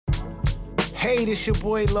Hey, this your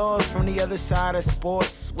boy Laws from the other side of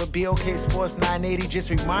sports with BOK Sports 980.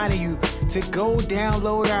 Just reminding you to go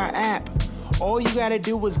download our app. All you gotta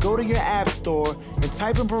do is go to your app store and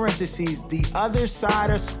type in parentheses, the other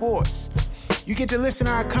side of sports. You get to listen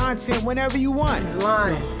to our content whenever you want. He's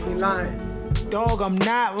lying. He lying. Dog, I'm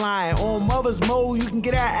not lying. On Mother's Mode, you can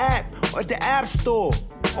get our app at the App Store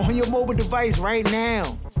on your mobile device right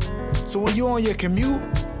now. So when you're on your commute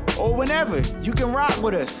or whenever, you can rock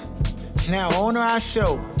with us. Now, on our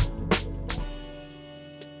show.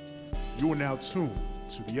 You are now tuned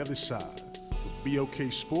to the other side with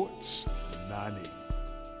BOK Sports 980.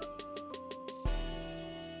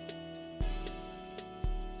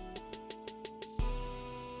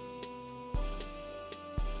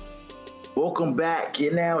 Welcome back.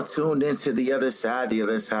 You're now tuned into the other side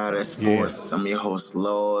of sports. Yeah. I'm your host,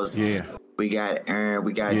 Laws. Yeah. We got Aaron,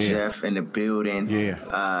 we got Jeff in the building. Yeah.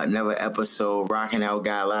 Another episode, rocking out,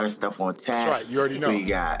 got a lot of stuff on tap. That's right, you already know. We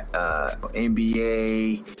got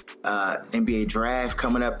NBA draft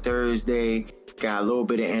coming up Thursday. Got a little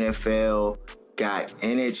bit of NFL. Got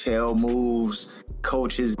NHL moves,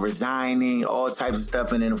 coaches resigning, all types of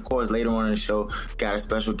stuff. And then, of course, later on in the show, got a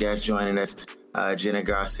special guest joining us. Jenna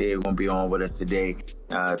Garcia going to be on with us today,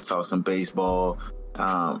 talk some baseball,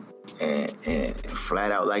 and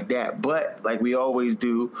flat out like that. But like we always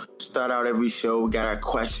do, start out every show, we got our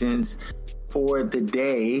questions for the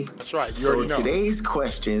day. That's right, you already know. So today's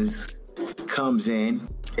questions comes in,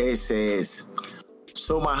 it says,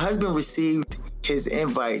 so my husband received his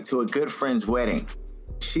invite to a good friend's wedding.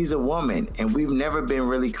 She's a woman and we've never been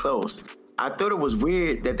really close. I thought it was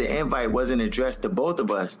weird that the invite wasn't addressed to both of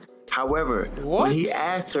us. However, when he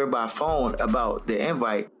asked her by phone about the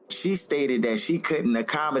invite, she stated that she couldn't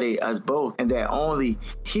accommodate us both and that only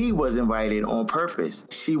he was invited on purpose.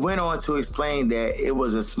 She went on to explain that it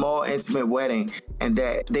was a small, intimate wedding and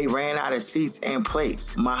that they ran out of seats and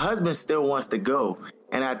plates. My husband still wants to go,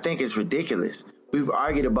 and I think it's ridiculous. We've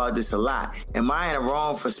argued about this a lot. Am I in the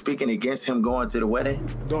wrong for speaking against him going to the wedding?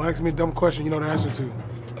 Don't ask me a dumb question you know the answer to.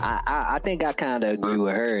 I think I kind of agree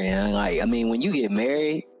with her. And like, I mean, when you get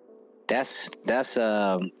married, that's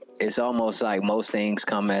it's almost like most things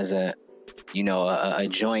come as a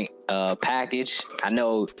joint package. I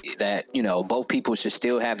know that, both people should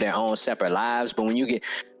still have their own separate lives, but when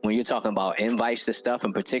you're talking about invites to stuff,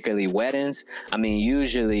 and particularly weddings, I mean,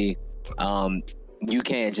 usually you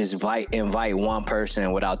can't just invite one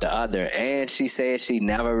person without the other. And she said she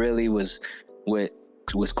never really was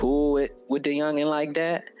cool with the youngin' like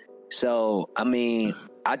that. So, I mean,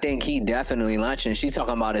 I think he definitely lunching. She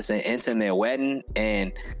talking about it's an intimate wedding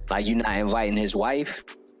and like you're not inviting his wife.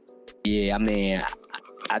 Yeah, I mean,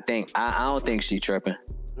 I don't think she tripping.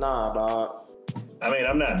 Nah, dog. I mean,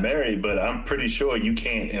 I'm not married, but I'm pretty sure you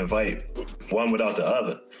can't invite one without the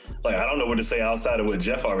other. Like, I don't know what to say outside of what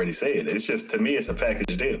Jeff already said. It's just, to me, it's a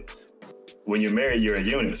package deal. When you're married, you're a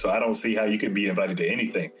unit, so I don't see how you could be invited to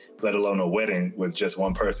anything, let alone a wedding with just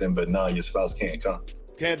one person, but no, your spouse can't come.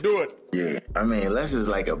 Can't do it. Yeah, I mean, unless it's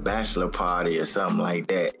like a bachelor party or something like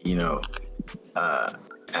that,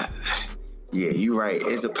 yeah, you're right.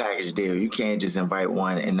 It's a package deal. You can't just invite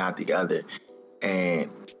one and not the other.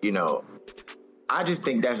 And, I just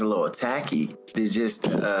think that's a little tacky to just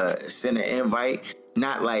send an invite.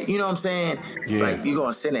 Not like, you know what I'm saying? Yeah. Like, you're going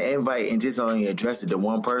to send an invite and just only address it to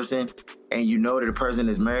one person and that the person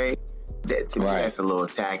is married. That to me, that's a little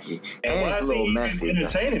tacky. And it's a little messy.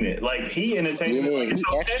 Entertaining it. Like, he entertaining it. Like, he's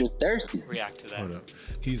extra thirsty. React to that. Hold up.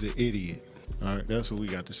 He's an idiot. All right, that's what we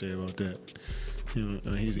got to say about that.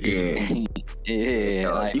 He's an idiot.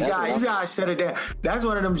 Yeah. Like, you gotta shut it down. That's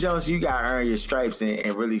one of them jokes you gotta earn your stripes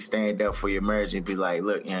and really stand up for your marriage and be like,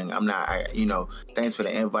 look, young, I'm not, thanks for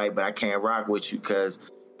the invite, but I can't rock with you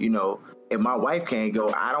because, if my wife can't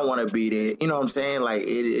go, I don't want to be there. You know what I'm saying? Like, it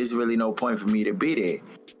is really no point for me to be there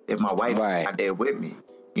if my wife is not there with me.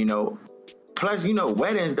 Plus,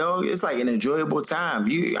 weddings, though, it's like an enjoyable time.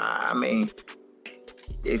 I mean,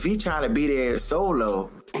 if he trying to be there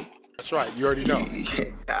solo. That's right, you already know.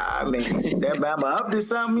 I mean, that Bama up to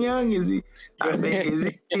something, young? Is he up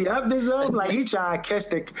to something? Like, he trying to catch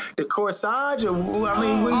the corsage? Or, what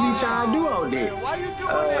is he trying to do all day? Why you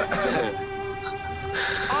doing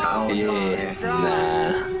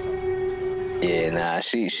that?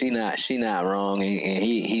 She not wrong, and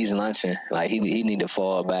he's lunching. Like, he need to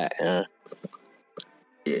fall back.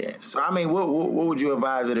 Yeah. So I mean, what would you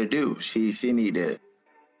advise her to do? She need to.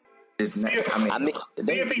 See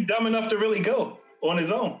if he's dumb enough to really go on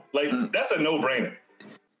his own. Like, that's a no-brainer.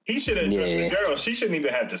 He should have addressed the girl. She shouldn't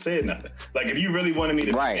even have to say nothing. Like, if you really wanted me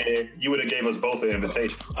to be there, you would have gave us both an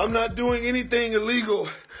invitation. I'm not doing anything illegal.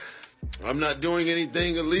 I'm not doing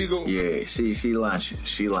anything illegal. Yeah, she lunching.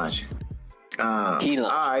 She lunching. He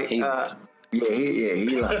lunch. All right.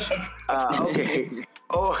 He lunching. Okay.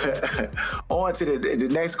 On to the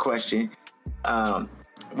next question,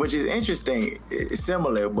 which is interesting. It's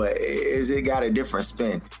similar, but it got a different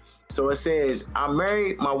spin. So it says, I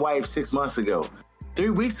married my wife 6 months ago. 3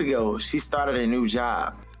 weeks ago, she started a new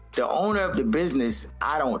job. The owner of the business,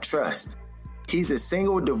 I don't trust. He's a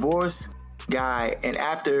single divorced guy, and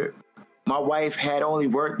after my wife had only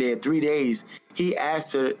worked there 3 days, he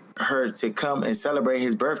asked her to come and celebrate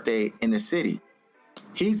his birthday in the city.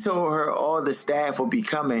 He told her all the staff will be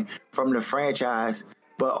coming from the franchise,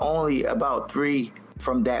 but only about 3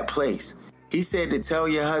 from that place. He said to tell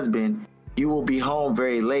your husband you will be home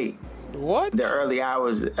very late. What? The early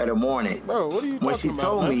hours of the morning. Bro, what are you talking about? When she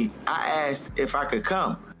told me, I asked if I could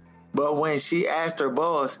come. But when she asked her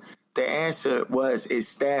boss, the answer was it's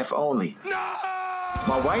staff only. No!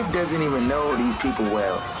 My wife doesn't even know these people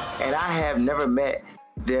well, and I have never met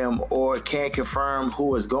them or can't confirm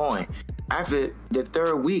who is going. After the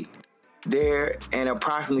 3rd week there and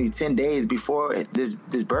approximately 10 days before this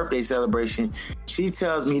birthday celebration, she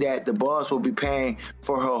tells me that the boss will be paying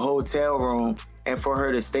for her hotel room and for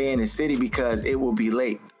her to stay in the city because it will be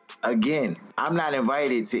late. Again, I'm not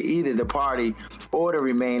invited to either the party or to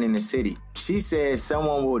remain in the city. She says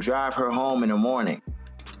someone will drive her home in the morning.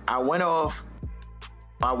 I went off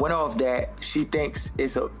that she thinks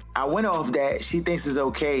it's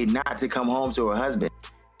okay not to come home to her husband,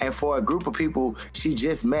 and for a group of people she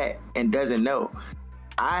just met and doesn't know.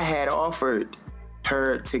 I had offered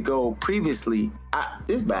her to go previously.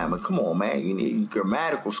 This Bama, come on, man, you need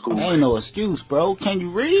grammatical school. Ain't no excuse, bro. Can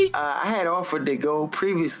you read? I had offered to go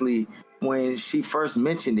previously when she first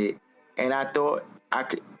mentioned it, and I thought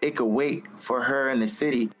it could wait for her in the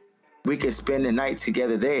city. We could spend the night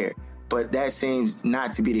together there. But that seems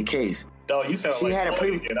not to be the case. Dog, you sound like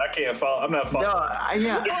Floyd, and I can't follow. I'm not following.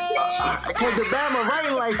 Because the Bama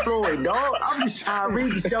writing like Floyd, dog. I'm just trying to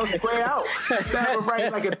read the show square out. Bama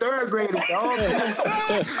writing like a 3rd grader, dog.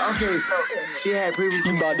 Okay, so she had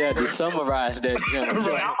previously. You about to have to summarize that.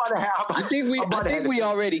 I think we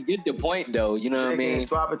already get the point, though. You know what I mean?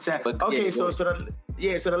 Okay,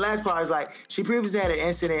 so the last part is like, she previously had an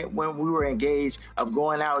incident when we were engaged of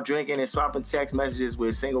going out drinking and swapping text messages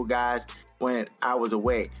with single guys when I was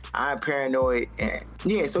away. I'm paranoid.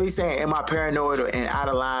 So he's saying, am I paranoid and out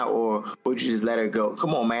of line, or would you just let her go?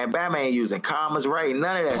 Come on, man. Batman ain't using commas, right?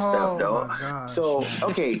 None of that stuff, though. So,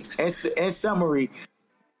 okay, in summary,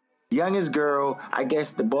 youngest girl, I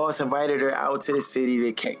guess the boss invited her out to the city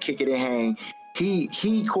to kick it and hang.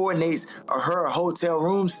 He coordinates her hotel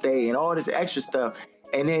room stay and all this extra stuff,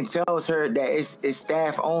 and then tells her that it's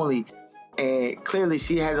staff only, and clearly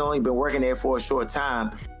she has only been working there for a short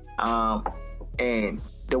time. And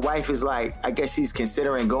the wife is like, I guess she's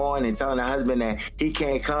considering going and telling her husband that he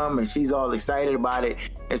can't come, and she's all excited about it.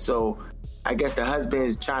 And so I guess the husband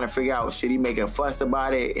is trying to figure out, should he make a fuss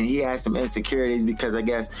about it? And he has some insecurities because I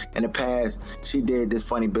guess in the past she did this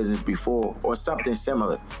funny business before or something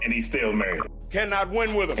similar. And he's still married. Cannot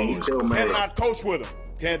win with him. And he's still married. Cannot coach with him.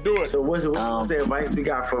 Can't do it. So what's the advice we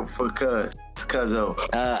got for Cuzzo?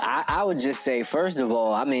 I would just say, first of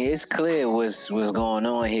all, I mean, it's clear what's going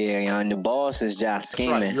on here. You know, and the boss is just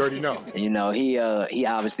scheming. That's right. You already know. You know, he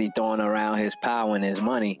obviously throwing around his power and his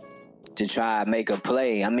money to try to make a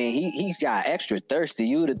play. I mean, he's got extra thirsty.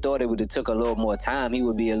 You would have thought it would have took a little more time. He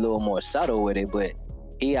would be a little more subtle with it, but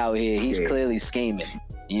he out here, he's clearly scheming.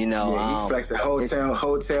 You know, he flexing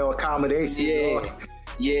hotel accommodation.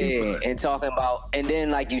 Yeah, and talking about, and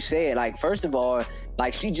then like you said, like first of all,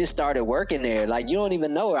 like she just started working there. Like you don't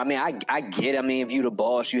even know her. I mean, I get it. I mean, if you the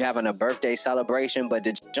boss, you having a birthday celebration, but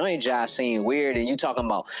the joint job seemed weird, and you talking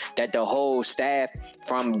about that the whole staff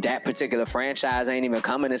from that particular franchise ain't even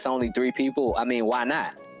coming. It's only 3 people. I mean, why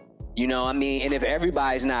not? You know, I mean, and if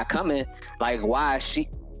everybody's not coming, like why is she?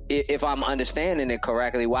 If I'm understanding it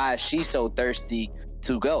correctly, why is she so thirsty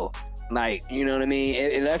to go? Like, you know what I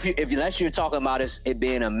mean? Unless you're talking about it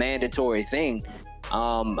being a mandatory thing,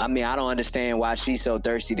 I mean, I don't understand why she's so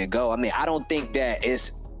thirsty to go. I mean, I don't think that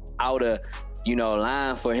it's out of,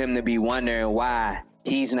 line for him to be wondering why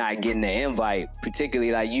he's not getting the invite.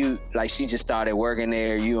 Particularly like she just started working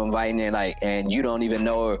there, you inviting her, like, and you don't even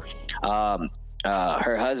know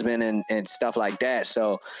her husband and stuff like that.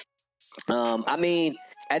 So, I mean,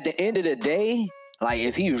 at the end of the day, like,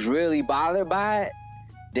 if he's really bothered by it,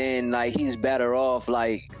 then like he's better off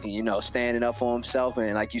like, standing up for himself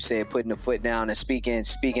and, like you said, putting the foot down and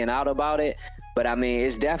speaking out about it. But I mean,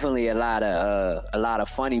 it's definitely a lot of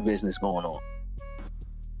funny business going on.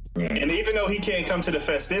 And even though he can't come to the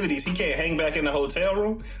festivities, he can't hang back in the hotel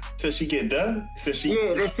room till she get done. So she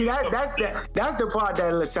that's the part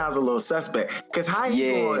that sounds a little suspect. Because how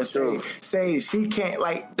you going to say she can't,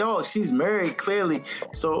 like, dog, she's married clearly.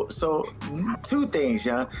 So two things,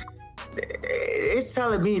 young. It's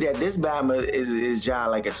telling me that this Bama is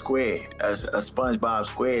job like a square, a SpongeBob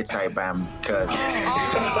square type Bama. Because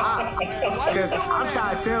I'm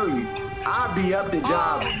trying to tell you, I'll be up the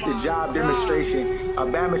job demonstration. A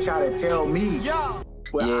Bama try to tell me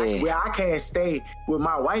where I can't stay where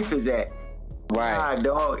my wife is at. Right. Nah,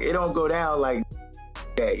 dog, it don't go down like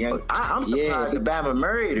that, young. I'm surprised the Bama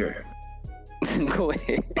married her. Go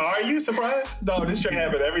ahead. Are you surprised? No, this should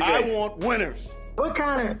happen every day. I want winners. What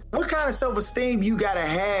kind of self-esteem you gotta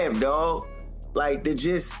have, dog? Like to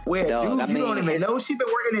just wear Dog, dude, you don't even know she been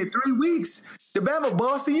working there 3 weeks. The Bama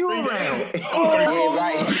bossing you around. Yeah,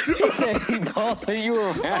 right. He said he bossing you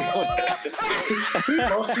around. He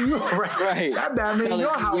bossing you around. Right. That Bama in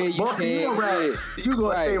your house bossing you around. You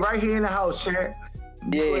gonna stay right here in the house, champ.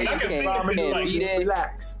 Yeah, I can see it be there.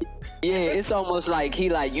 Relax. Yeah, it's almost like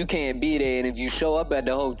you can't be there, and if you show up at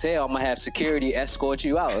the hotel, I'm gonna have security escort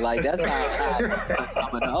you out. Like that's how I'm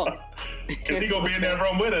gonna know. Because he gonna be in that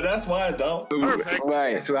room with her. That's why, dog.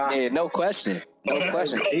 Right. That's right. Yeah, no question. No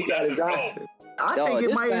question. He got his eyes. I Dog, think it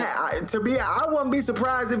this might. I wouldn't be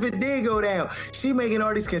surprised if it did go down. She making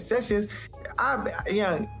all these concessions.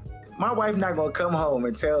 My wife not gonna come home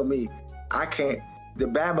and tell me I can't. The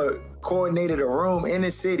Bama coordinated a room in the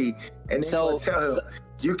city, and then gonna tell her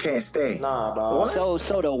you can't stay. Nah, dog.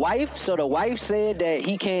 So the wife said that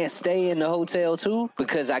he can't stay in the hotel too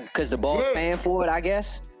because the boss paying for it, I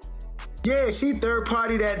guess. Yeah, she third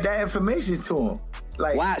party that information to him.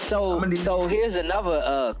 Like, why? So here's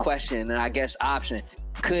another question, and I guess option.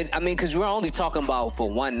 Because we're only talking about for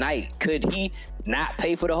one night. Could he not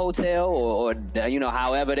pay for the hotel, or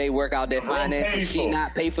however they work out their finances? She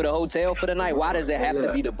not pay for the hotel for the night? Why does it have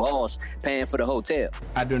to be the boss paying for the hotel?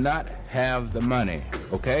 I do not have the money.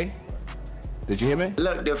 Okay, did you hear me?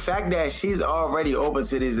 Look, the fact that she's already open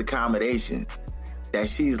to these accommodations, that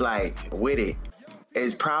she's like with it,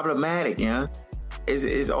 is problematic. Yeah,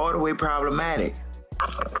 it's all the way problematic.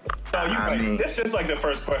 No, you're right. That's just like the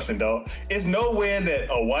first question, dog. It's nowhere that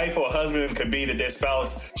a wife or husband could be that their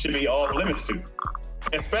spouse should be off limits to.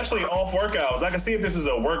 Especially off work hours. I can see if this is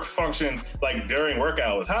a work function like during work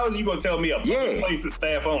hours. How is you gonna tell me a place is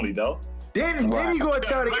staff only, dog? Then you gonna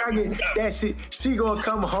tell the guy that she gonna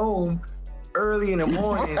come home early in the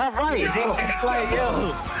morning. Right. Like,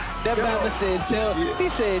 yo, that Bama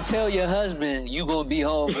said, tell your husband you gonna be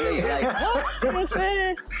home late. Like, what? You know what I'm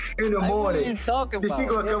saying? In the morning. What are you talking about? Then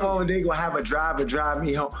she gonna come home and they gonna have a driver drive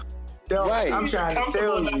me home. Right. I'm trying to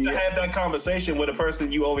tell you. To have that conversation with a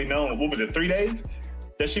person you only known, what was it, 3 days?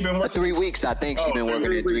 That she been working? 3 weeks, I think she been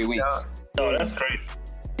working in 3 weeks. Oh, that's crazy.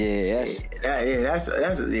 Yeah,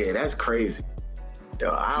 that's crazy.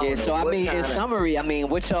 In summary,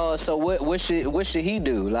 what should he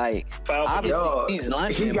do? Like, obviously he's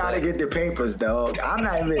lunching. He gotta get the papers, dog. I'm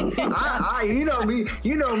not even.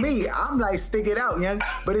 you know me. I'm like, stick it out, young.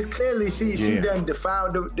 But it's clearly she done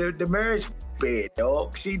defiled the marriage bed,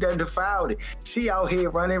 dog. She done defiled it. She out here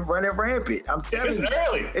running rampant. I'm telling you.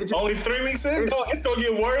 It's early. Only 3 weeks in, dog. It's gonna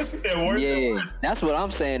get worse and worse and worse. That's what I'm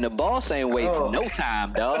saying. The boss ain't wasting no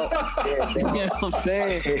time, dog. You know what I'm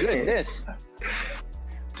saying? Goodness.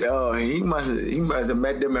 Oh, he must have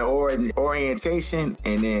met them at orientation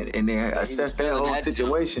and then assessed that whole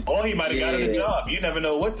situation. Or he might have gotten a job. You never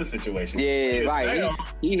know what the situation is. Yeah, right.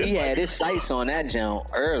 He had his sights on that jump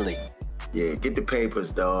early. Yeah, get the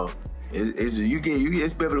papers, dog.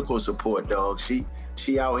 It's biblical support, dog. She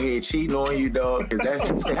out here cheating on you, dog, because that's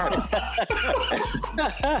what's happening.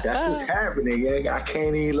 That's what's happening. Yeah, I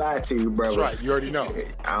can't even lie to you, brother. That's right. You already know.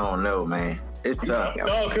 I don't know, man. It's tough.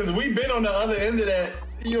 No, because we've been on the other end of that.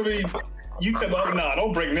 You know what I mean? You come up,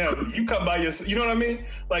 don't bring them. You come by you know what I mean?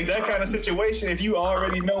 Like that kind of situation, if you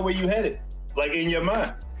already know where you headed, like in your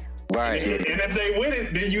mind. Right. And if they with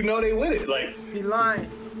it, then you know they with it. Like, he lying.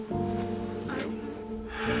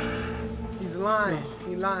 He's lying.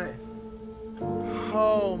 He lying.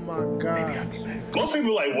 Oh my gosh. Most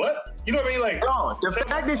people like, what? You know what I mean? Like, no, the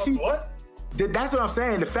fact that she what? That's what I'm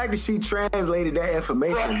saying. The fact that she translated that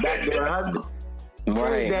information back to her husband says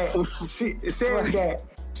that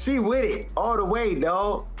she with it all the way,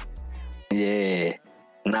 dog. Yeah.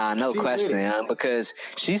 Nah, no question, because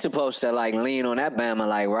she's supposed to like lean on that Bama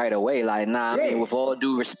like right away. Like, I mean, with all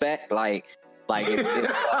due respect, like if, you know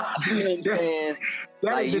what I'm saying?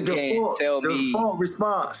 That like, is you can't tell me default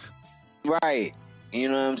response. Right. You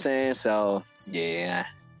know what I'm saying? So yeah.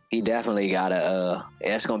 he definitely gotta.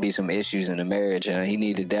 That's gonna be some issues in the marriage. He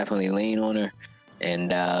need to definitely lean on her,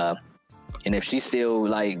 and if she still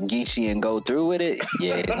like Geechee and go through with it,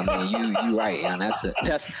 yeah, I mean, you right, and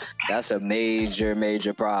that's a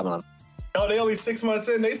major problem. Oh, they only 6 months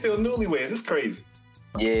in, they still newlyweds. It's crazy.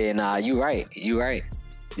 Yeah, nah, you right.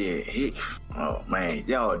 Yeah, oh man,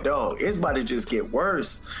 yo, dog, it's about to just get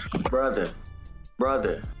worse, brother.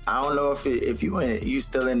 I don't know if you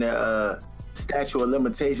still in the statute of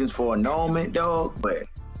limitations for annulment, dog, but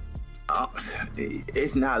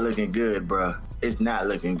it's not looking good, bro. It's not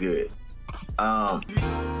looking good. On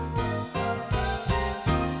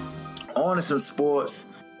to some sports.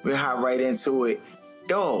 We'll hop right into it,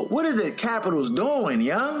 dog. What are the Capitals doing,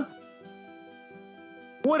 young?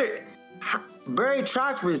 Barry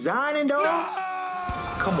Trotz resigning, dog? No!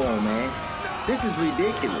 Come on, man. This is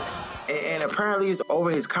ridiculous. And apparently it's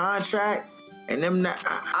over his contract. And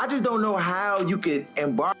I just don't know how you could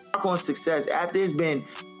embark on success after it's been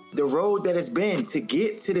the road that it's been to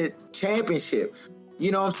get to the championship.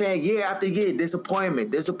 You know what I'm saying? Year after year,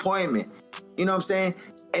 disappointment. You know what I'm saying?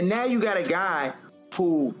 And now you got a guy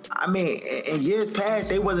who, I mean, in years past,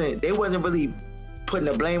 they wasn't really putting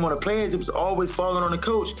the blame on the players. It was always falling on the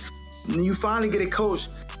coach. And you finally get a coach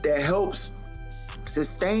that helps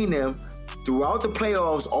sustain them throughout the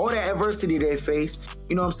playoffs, all the adversity they face.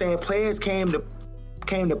 You know what I'm saying? Players came to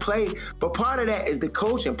play, but part of that is the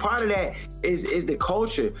coach, and part of that is the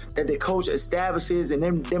culture that the coach establishes,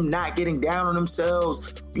 and them not getting down on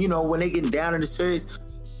themselves, you know, when they getting down in the series.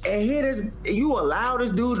 And you allow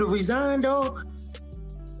this dude to resign, dog?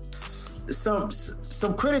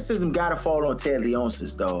 Some criticism gotta fall on Ted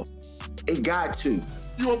Leonsis, dog. It got to.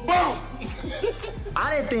 You a bum!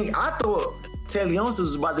 I thought Ted Leonsis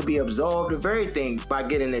was about to be absolved of everything by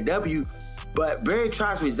getting a W, but Barry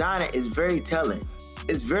Trotz resigning is very telling.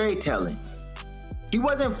 It's very telling. He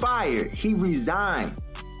wasn't fired, he resigned,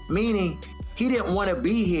 meaning he didn't want to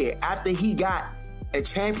be here after he got a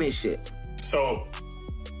championship. So,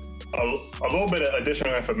 a little bit of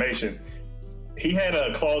additional information. He had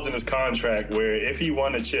a clause in his contract where if he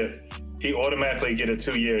won a chip, he automatically get a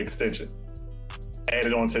 2-year extension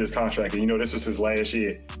added onto his contract. And this was his last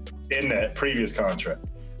year in that previous contract.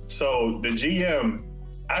 So the GM,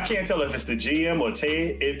 I can't tell if it's the GM or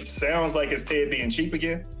Ted. It sounds like it's Ted being cheap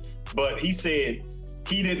again. But he said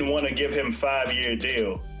he didn't want to give him a 5-year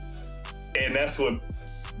deal. And that's what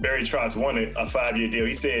Barry Trotz wanted, a 5-year deal.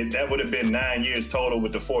 He said that would have been 9 years total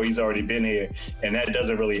with the 4 he's already been here. And that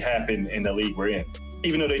doesn't really happen in the league we're in,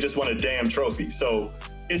 even though they just won a damn trophy. So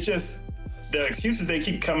it's just the excuses they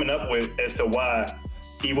keep coming up with as to why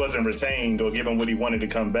he wasn't retained or given what he wanted to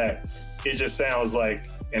come back. It just sounds like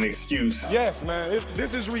an excuse. Yes, man.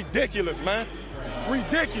 This is ridiculous, man.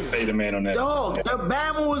 Ridiculous. Pay the man on that. Dog, the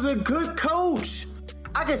Bama was a good coach.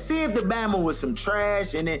 I could see if the Bama was some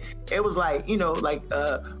trash, and it was like,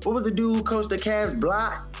 what was the dude who coached the Cavs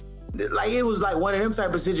block? Like, it was like one of them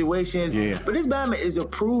type of situations. Yeah. But this Bama is a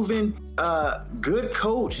proven good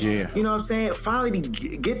coach. Yeah. You know what I'm saying? Finally to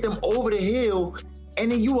get them over the hill,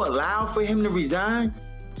 and then you allow for him to resign?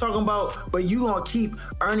 Talking about, but you gonna keep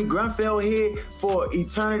Ernie Grunfeld here for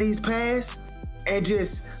eternities past and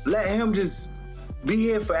just let him just be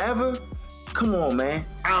here forever? Come on, man.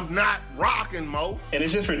 I'm not rocking, Mo. And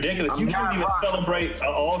it's just ridiculous. You can't even celebrate an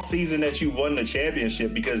off season that you won the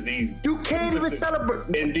championship because you can't even celebrate.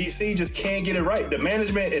 And DC just can't get it right. The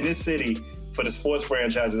management in this city for the sports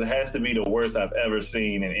franchises has to be the worst I've ever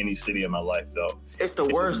seen in any city in my life, though. It's the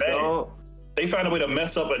worst, dog. They find a way to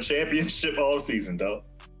mess up a championship off season, though.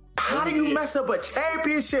 How do you mess up a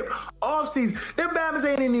championship offseason? Them Bama's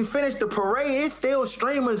ain't even finished the parade. It's still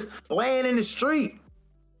streamers laying in the street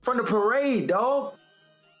from the parade, dog.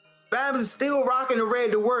 Bama's is still rocking the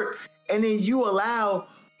red to work. And then you allow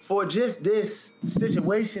for just this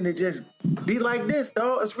situation to just be like this,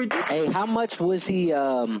 dog. It's ridiculous. Hey, how much was he,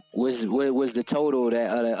 was the total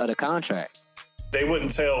of the contract? They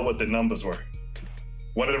wouldn't tell what the numbers were.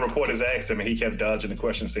 One of the reporters asked him, and he kept dodging the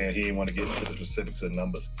question, saying he didn't want to get into the specifics of the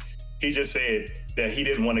numbers. He just said that he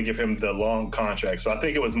didn't want to give him the long contract. So I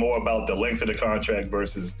think it was more about the length of the contract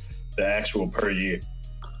versus the actual per year.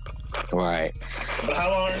 Right. But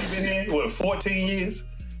how long have you been here? What, 14 years?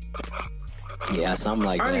 Yeah, something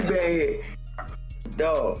like Ernie that. been here.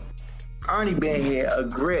 Dog. Ernie been here a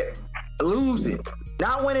grip. Losing.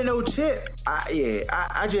 Not winning no chip. I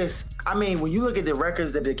mean, when you look at the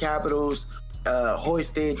records that the Capitals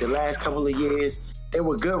hoisted the last couple of years, they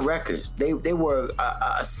were good records. They were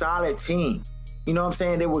a solid team. You know what I'm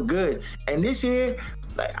saying? They were good. And this year,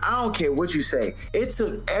 like, I don't care what you say. It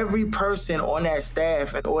took every person on that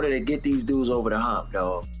staff in order to get these dudes over the hump,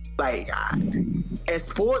 dog. Like, in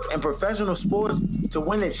sports and professional sports, to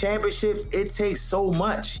win the championships, it takes so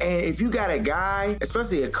much. And if you got a guy,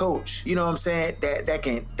 especially a coach, you know what I'm saying,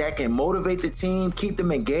 that can motivate the team, keep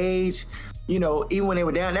them engaged. You know, even when they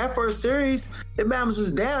were down that first series, the Bama's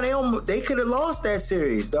was down. They could have lost that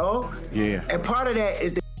series, dog. Yeah. And part of that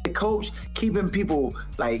is the coach keeping people,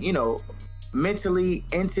 like, you know, mentally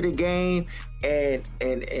into the game and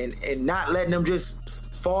not letting them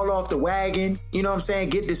just fall off the wagon. You know what I'm saying?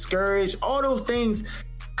 Get discouraged. All those things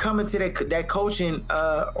come into that coaching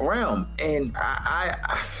realm. And I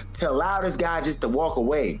to allow this guy just to walk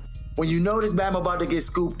away when you know this Bama about to get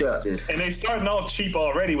scooped up. And they starting off cheap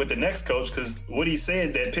already with the next coach, because what he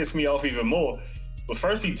said that pissed me off even more. But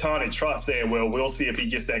first he taunted Trot saying, well, we'll see if he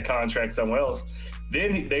gets that contract somewhere else.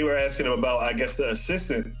 Then they were asking him about, I guess, the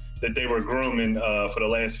assistant that they were grooming for the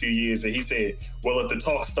last few years. And he said, well, if the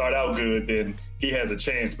talks start out good, then he has a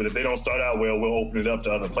chance. But if they don't start out well, we'll open it up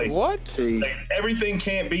to other places. What? See, like, everything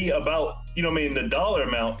can't be about, you know what I mean, the dollar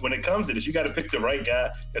amount when it comes to this. You got to pick the right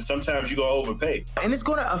guy, and sometimes you're going to overpay. and it's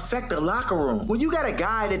going to affect the locker room. When you got a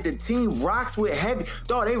guy that the team rocks with heavy,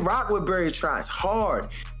 dog, they rock with Barry Trotz hard.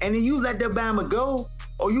 And then you let the Bama go,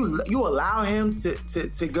 or you allow him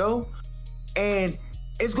to go, and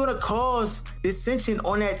it's going to cause dissension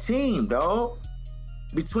on that team, dog,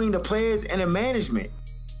 between the players and the management.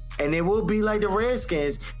 And it will be like the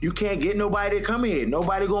Redskins. You can't get nobody to come here.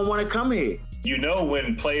 Nobody going to want to come here. You know,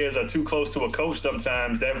 when players are too close to a coach,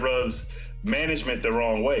 sometimes that rubs management the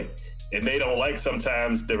wrong way. And they don't like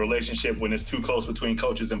sometimes the relationship when it's too close between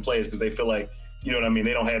coaches and players, because they feel like, you know what I mean,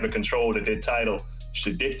 they don't have the control that their title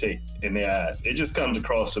should dictate in their eyes. It just comes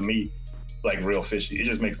across for me like real fishy. It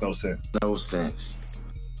just makes no sense. No sense.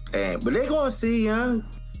 But they're going to see, young.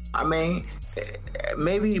 I mean,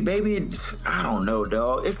 maybe, I don't know,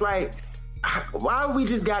 dog. It's like, why we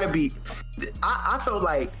just got to be... I felt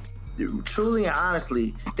like, truly and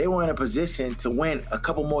honestly, they were in a position to win a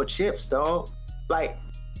couple more chips, dog. Like,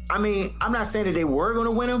 I mean, I'm not saying that they were going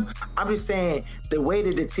to win them. I'm just saying the way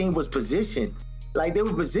that the team was positioned, like they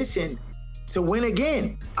were positioned to win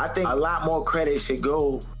again. I think a lot more credit should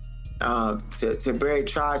go to Barry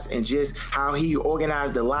Trotz and just how he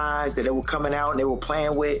organized the lines that they were coming out and they were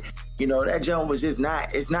playing with. You know, that jump was just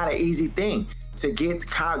it's not an easy thing to get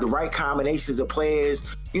the right combinations of players,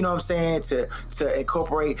 you know what I'm saying, to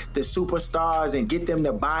incorporate the superstars and get them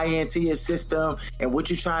to buy into your system and what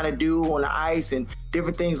you're trying to do on the ice and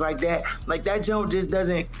different things like that. Like, that jump just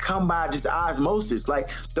doesn't come by just osmosis. Like,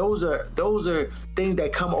 those are things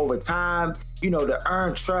that come over time, you know, to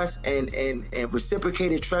earn trust and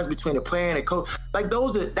reciprocated trust between the player and the coach. Like,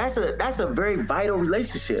 that's a very vital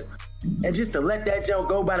relationship. And just to let that jump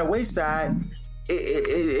go by the wayside,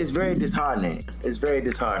 it's very disheartening. It's very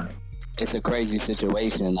disheartening. It's a crazy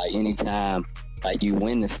situation. Like, anytime, like, you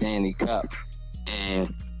win the Stanley Cup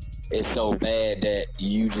and it's so bad that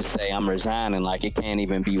you just say, I'm resigning, like, it can't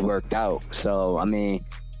even be worked out. So, I mean,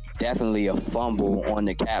 definitely a fumble on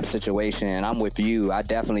the Cap situation. And I'm with you. I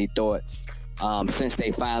definitely thought since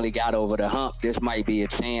they finally got over the hump, this might be a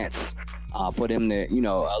chance for them to, you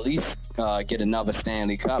know, at least get another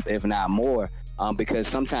Stanley Cup, if not more. Because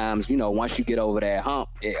sometimes, you know, once you get over that hump,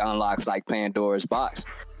 it unlocks like Pandora's box.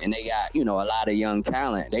 And they got, you know, a lot of young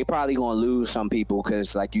talent. They probably going to lose some people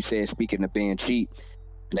because, like you said, speaking of being cheap,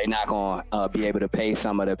 they're not going to be able to pay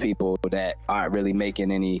some of the people that aren't really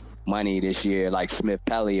making any money this year, like Smith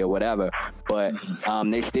Pelly or whatever. But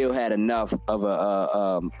they still had enough of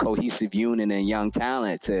a cohesive unit and young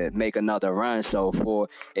talent to make another run. So for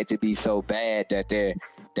it to be so bad that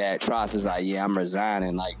Trotz is like, yeah, I'm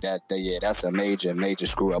resigning, like that, yeah, that's a major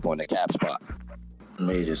screw up on the Cap spot.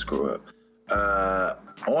 Major screw up.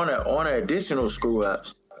 On additional screw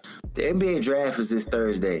ups, the NBA draft is this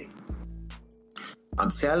Thursday. I'm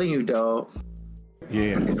telling you, dog.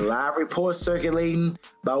 Yeah. There's a lot of reports circulating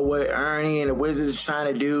about what Ernie and the Wizards are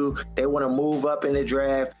trying to do. They want to move up in the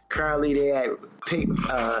draft. Currently, they at pick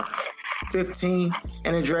 15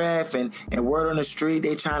 in the draft, and word on the street,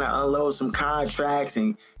 they trying to unload some contracts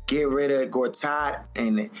and get rid of Gortat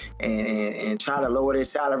and try to lower their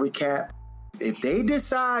salary cap. If they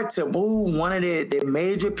decide to move one of their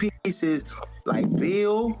major pieces, like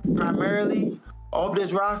Bill primarily, off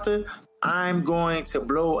this roster, I'm going to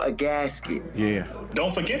blow a gasket. Yeah.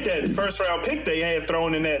 Don't forget that first round pick they had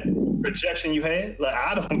thrown in that projection you had. Like,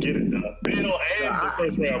 I don't get it, though. Bill and the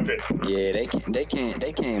first round pick. Yeah,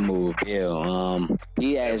 they can't move Bill.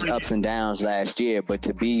 He has ups and downs last year, but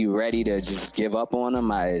to be ready to just give up on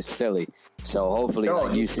him is silly. So hopefully, like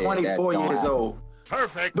you he's said, 24 years old.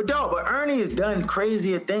 Perfect. But Ernie has done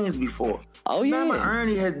crazier things before. Oh yeah. Remember,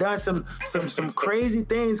 Ernie has done some crazy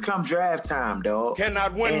things come draft time, dog.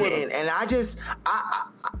 Cannot win with him. And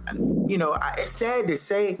it's sad to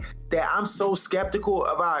say that I'm so skeptical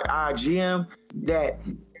of our GM that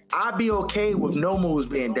I'd be okay with no moves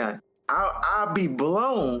being done. I'll be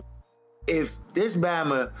blown if this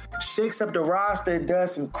Bama shakes up the roster and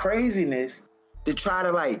does some craziness to try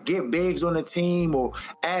to like get bigs on the team or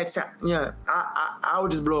add time. I would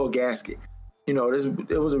just blow a gasket. There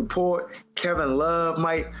was a report Kevin Love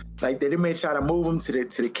might they may try to move him to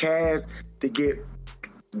the Cavs to get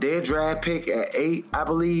their draft pick at 8, I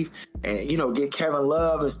believe, and get Kevin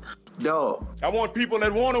Love and dog. I want people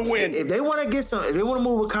that want to win. If they want to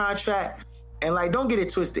move a contract, and don't get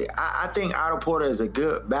it twisted, I think Otto Porter is a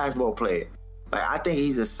good basketball player. I think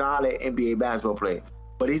he's a solid NBA basketball player.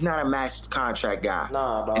 But he's not a max contract guy.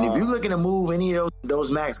 Nah, dog. And if you're looking to move any of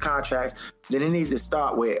those max contracts, then it needs to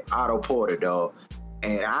start with Otto Porter, dog.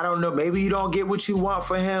 And I don't know, maybe you don't get what you want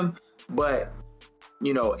for him, but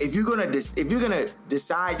if you're gonna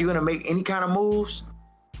decide you're gonna make any kind of moves,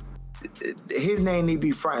 his name need to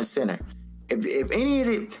be front and center. If any of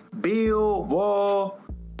it, Bill, Wall,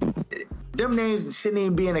 them names shouldn't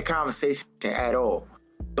even be in the conversation at all.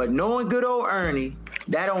 But knowing good old Ernie,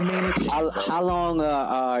 that don't mean anything. How long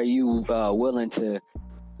are you willing to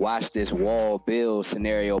watch this Wall-Bill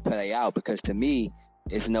scenario play out? Because to me,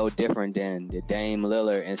 it's no different than the Dame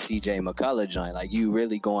Lillard and C.J. McCullough joint. You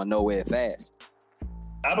really going nowhere fast.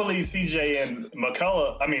 I believe CJ and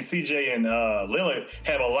Lillard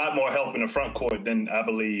have a lot more help in the front court than I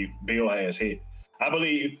believe Bill has here. I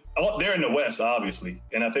believe they're in the West, obviously,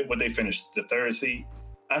 and I think they finished the 3rd seed.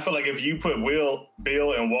 I feel like if you put Bill,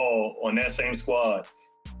 and Wall on that same squad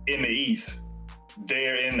in the East,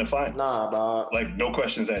 they're in the finals. Nah, dog. No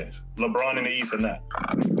questions asked. LeBron in the East or not.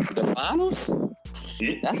 The finals?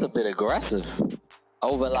 Yeah. That's a bit aggressive.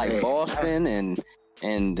 Over Boston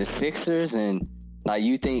and the Sixers, and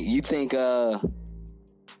you think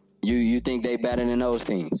they better than those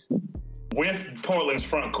teams? With Portland's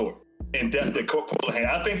front court. In depth that Portland.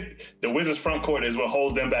 I think the Wizards' front court is what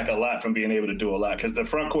holds them back a lot from being able to do a lot, because the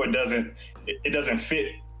front court doesn't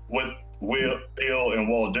fit what Bill and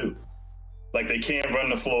Wall do. They can't run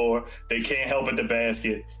the floor, they can't help at the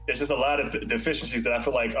basket. It's just a lot of deficiencies that I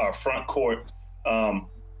feel like are front court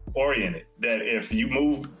oriented. That if you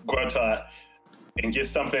move Gortat and get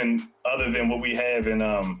something other than what we have in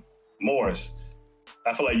Morris,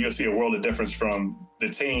 I feel like you'll see a world of difference from the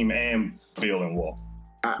team and Bill and Wall.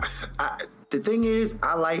 The thing is,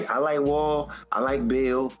 I like Wall. I like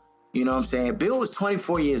Bill. You know what I'm saying? Bill was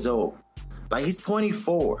 24 years old. He's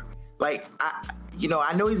 24. I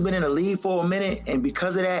know he's been in the league for a minute, and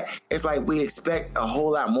because of that, it's we expect a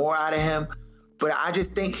whole lot more out of him. But I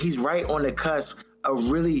just think he's right on the cusp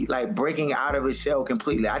of really breaking out of his shell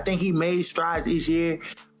completely. I think he made strides each year,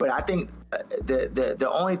 but I think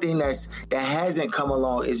the only thing that hasn't come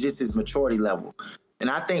along is just his maturity level. And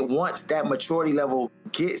I think once that maturity level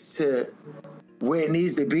gets to where it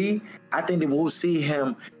needs to be, I think that we'll see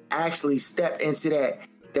him actually step into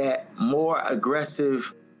that more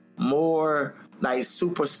aggressive, more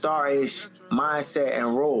superstar-ish mindset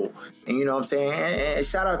and role. And you know what I'm saying? And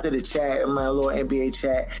shout out to the chat, my little NBA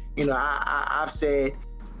chat. I've said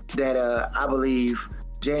that I believe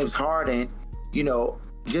James Harden,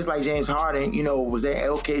 just like James Harden, was at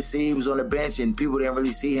LKC, was on the bench, and people didn't really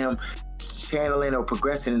see him channeling or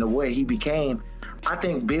progressing in the way he became. I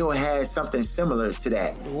think Bill has something similar to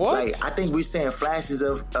that. What? I think we're seeing flashes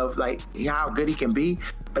of how good he can be,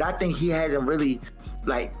 but I think he hasn't really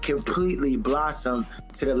completely blossomed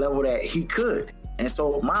to the level that he could. And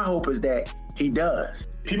so my hope is that he does.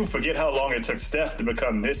 People forget how long it took Steph to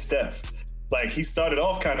become this Steph. He started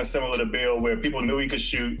off kind of similar to Bill, where people knew he could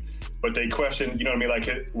shoot, but they questioned,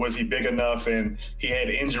 was he big enough? And he had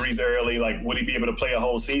injuries early. Would he be able to play a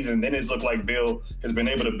whole season? Then it's looked like Bill has been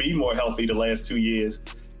able to be more healthy the last 2 years.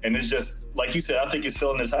 And it's just, like you said, I think he's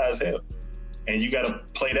still as high as hell. And you got to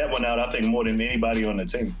play that one out, I think, more than anybody on the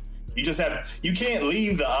team. You can't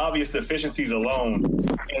leave the obvious deficiencies alone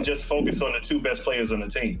and just focus on the 2 best players on the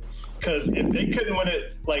team. Because if they couldn't win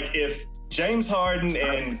it, if James Harden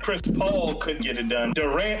and Chris Paul couldn't get it done,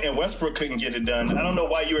 Durant and Westbrook couldn't get it done, I don't know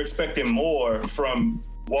why you're expecting more from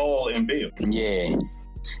Wall and Bill. Yeah.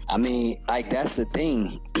 I mean, that's the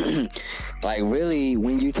thing. Really,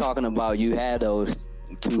 when you're talking about you had those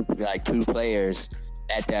two players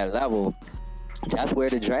at that level, that's where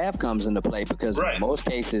the draft comes into play, because in most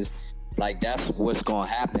cases, that's what's going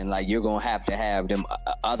to happen. You're going to have them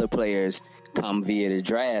other players come via the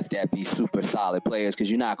draft that be super solid players, because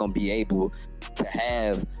you're not going to be able to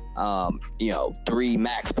have 3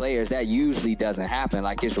 max players. That usually doesn't happen.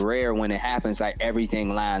 Like, it's rare when it happens, like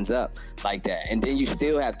everything lines up like that. And then you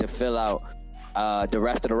still have to fill out the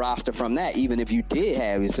rest of the roster from that, even if you did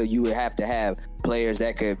have it. So you would have to have players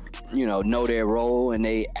that could, know their role and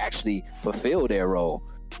they actually fulfill their role.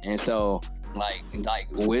 And so like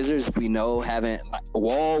Wizards, we know,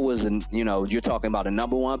 Wall was you're talking about a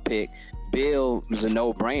number 1 pick. Bill was a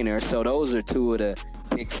no-brainer. So those are 2 of the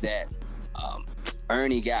picks that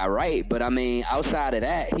Ernie got right. But I mean, outside of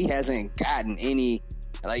that, he hasn't gotten any.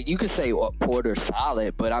 Like, you could say Porter's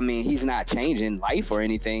solid, but I mean, he's not changing life or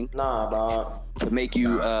anything. Nah, dog. To make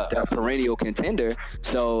you a perennial contender.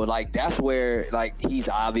 So, like, that's where, like, he's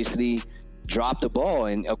obviously dropped the ball.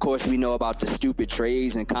 And, of course, we know about the stupid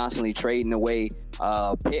trades and constantly trading away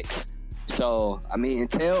picks. So, I mean,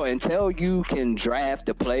 until you can draft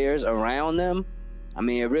the players around them, I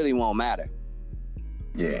mean, it really won't matter.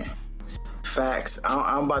 Yeah. Facts.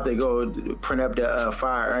 I'm about to go print up the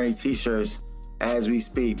Fire Ernie t-shirts as we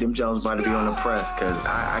speak. Them Jones about to be on the press because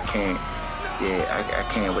I can't. Yeah, I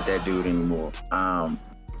can't with that dude anymore. On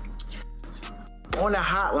the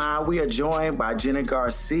hotline, we are joined by Jenna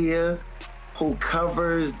Garcia, who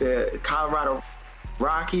covers the Colorado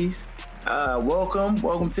Rockies. Welcome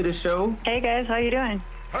to the show. Hey guys, how you doing?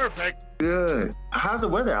 Perfect. Good. How's the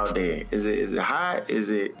weather out there? Is it hot?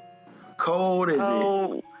 Is it cold?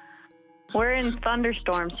 We're in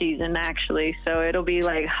thunderstorm season, actually, so it'll be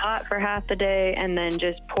like hot for half the day and then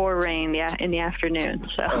just pour rain in the afternoon.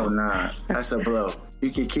 So. Oh nah, that's a blow. You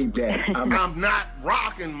can keep that. I'm not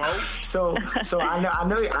rocking, Mo. So I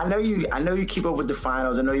know you keep up with the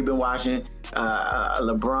finals. I know you've been watching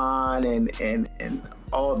LeBron and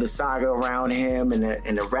all the saga around him and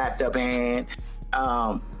the wrapped up hand.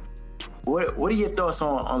 What are your thoughts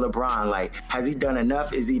on LeBron? Like, has he done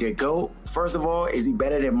enough? Is he the GOAT? First of all, is he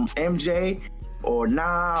better than MJ or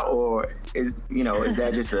nah? Or is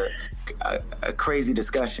that just a crazy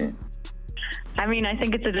discussion? I mean, I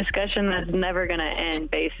think it's a discussion that's never going to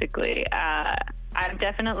end, basically.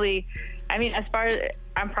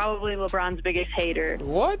 I'm probably LeBron's biggest hater.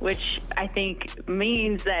 What? Which I think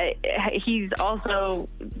means that he's also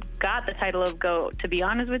got the title of GOAT. To be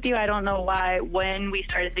honest with you, I don't know why when we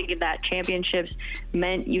started thinking that championships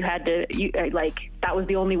meant that was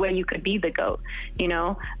the only way you could be the GOAT.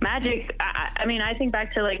 Magic, I think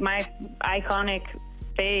back to like my iconic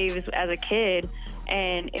faves as a kid,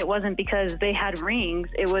 and it wasn't because they had rings,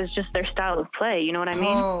 it was just their style of play. You know what I mean?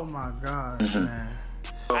 Oh my gosh, man.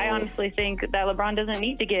 I honestly think that LeBron doesn't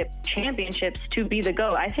need to get championships to be the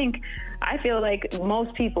GOAT. I feel like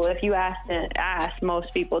most people, if you ask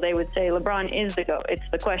most people, they would say LeBron is the GOAT. It's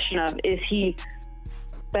the question of, is he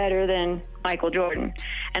better than Michael Jordan?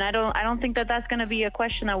 And I don't think that that's going to be a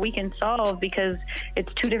question that we can solve, because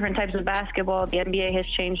it's 2 different types of basketball. The NBA has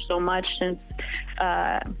changed so much since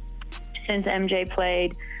MJ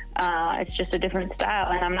played. It's just a different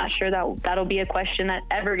style, and I'm not sure that'll be a question that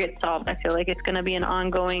ever gets solved. I feel like it's going to be an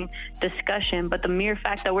ongoing discussion, but the mere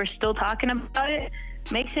fact that we're still talking about it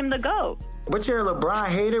makes him the GOAT. But you're a LeBron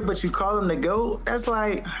hater, but you call him the GOAT? That's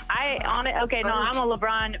like... I'm a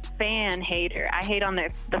LeBron fan hater. I hate on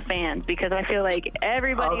the fans, because I feel like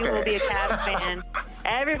everybody will be a Cavs fan.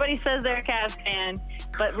 Everybody says they're a Cavs fan,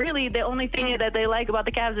 but really the only thing that they like about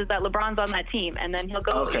the Cavs is that LeBron's on that team, and then he'll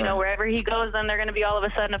go, wherever he goes, then they're going to be all of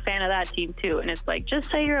a sudden a fan of that team too. And it's like, just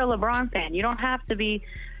say you're a LeBron fan. You don't have to be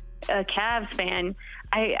a Cavs fan.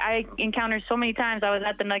 I encountered so many times. I was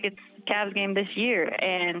at the Nuggets Cavs game this year,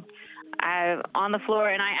 and I'm on the floor,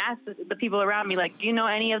 and I asked the people around me, like, do you know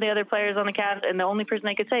any of the other players on the Cavs? And the only person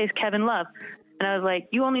I could say is Kevin Love. And I was like,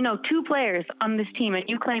 you only know 2 players on this team, and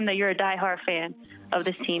you claim that you're a diehard fan of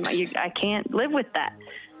this team. I can't live with that.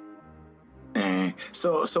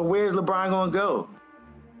 So where's LeBron going to go?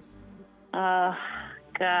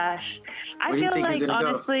 Gosh. I feel like,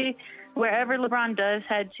 honestly, wherever LeBron does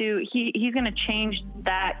head to, he's going to change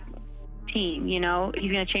that team, He's going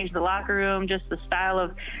to change the locker room, just the style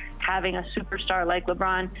of having a superstar like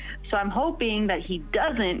LeBron. So I'm hoping that he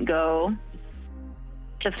doesn't go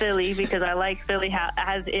to Philly, because I like Philly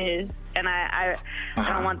as is, and I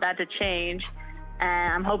don't want that to change.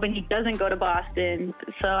 And I'm hoping he doesn't go to Boston.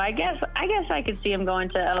 So I guess I could see him going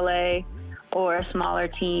to LA or a smaller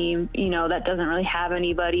team, that doesn't really have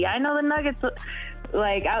anybody. I know the Nuggets,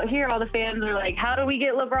 like out here, all the fans are like, how do we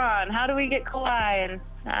get LeBron? How do we get Kawhi? And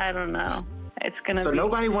I don't know. It's gonna. So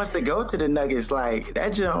nobody wants to go to the Nuggets, like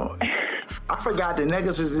that joint. I forgot the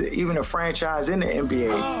Nuggets was even a franchise in the NBA.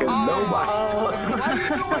 Nobody talks about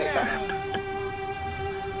it.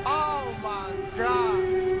 Oh my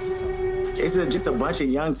God! It's just a bunch of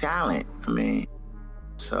young talent. I mean,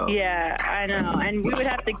 So yeah, I know, and we would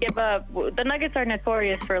have to give up. The Nuggets are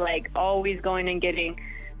notorious for like always going and getting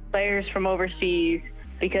players from overseas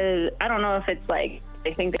because I don't know if it's like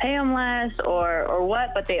they think they pay them less or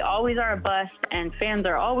what, but they always are a bust, and fans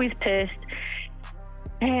are always pissed,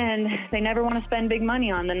 and they never want to spend big money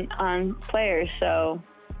on players. So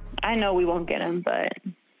I know we won't get them, but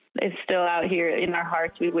it's still out here in our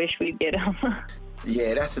hearts. We wish we'd get them.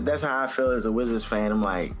 Yeah, that's how I feel as a Wizards fan. I'm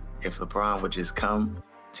like, if LeBron would just come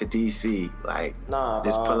to DC, like,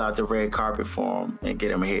 just pull out the red carpet for him and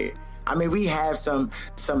get him here. I mean, we have some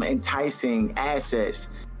enticing assets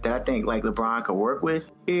that I think like LeBron could work with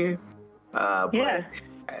here. But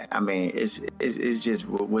I mean, it's just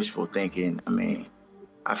wishful thinking. I mean,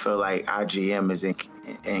 I feel like our GM is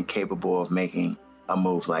incapable of making a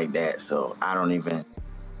move like that, so I don't even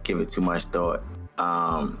give it too much thought.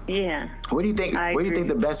 What do you think? Where do you think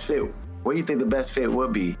the best fit? Where do you think the best fit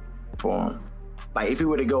would be for him? Like, if he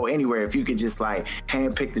were to go anywhere, if you could just like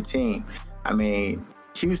handpick the team. I mean,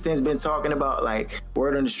 Houston's been talking about, like,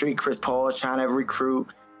 word on the street, Chris Paul is trying to recruit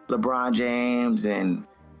LeBron James and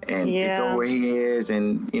to go where he is,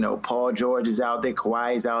 and you know, Paul George is out there,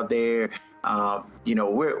 Kawhi is out there. You know,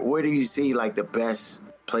 where do you see like the best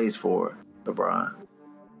place for LeBron?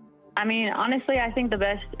 I mean, honestly, I think the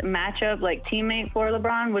best matchup, like teammate for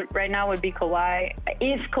LeBron right now would be Kawhi.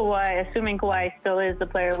 If Kawhi, assuming Kawhi still is the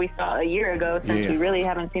player we saw a year ago, since we really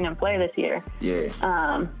haven't seen him play this year.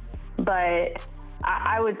 Yeah. But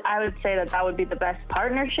I would say that would be the best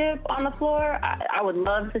partnership on the floor. I would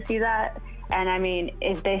love to see that. And I mean,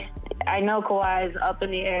 I know Kawhi is up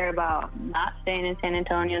in the air about not staying in San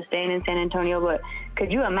Antonio, but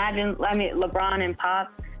could you imagine? I mean, LeBron and Pop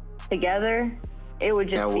together. It would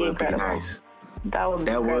just be incredible. Be nice. That would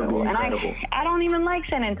be incredible. And I don't even like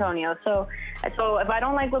San Antonio. So if I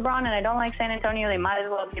don't like LeBron and I don't like San Antonio, they might as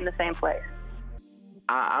well be in the same place.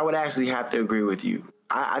 I would actually have to agree with you.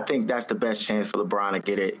 I think that's the best chance for LeBron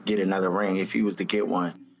to get another ring. If he was to get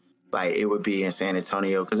one, like, it would be in San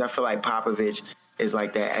Antonio. Because I feel like Popovich is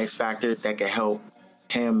like that X factor that could help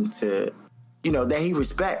him to, you know, that he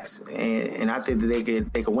respects, and I think that they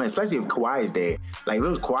could win, especially if Kawhi is there. Like, if it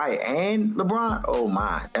was Kawhi and LeBron, oh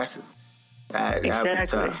my, that'd be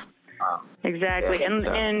tough. Exactly,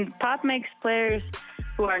 and Pop makes players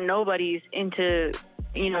who are nobodies into,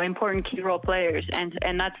 you know, important key role players,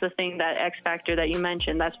 and that's the thing, that X factor that you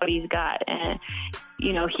mentioned. That's what he's got, and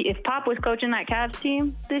you know, if Pop was coaching that Cavs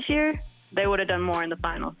team this year, they would have done more in the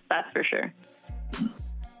finals. That's for sure.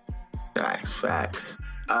 Facts.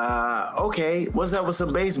 Okay, what's up with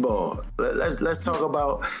some baseball? Let's talk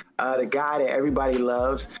about the guy that everybody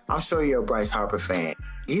loves. I'm sure you're a Bryce Harper fan.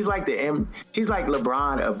 He's like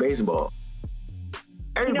LeBron of baseball.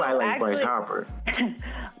 Everybody likes Bryce Harper.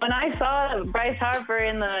 When I saw Bryce Harper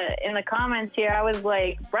in the comments here, I was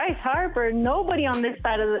like, Bryce Harper? Nobody on this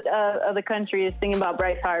side of the country is thinking about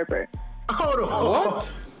Bryce Harper. Hold on.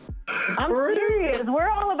 What? I'm serious. We're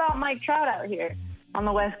all about Mike Trout out here on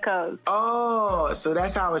the West Coast. Oh, so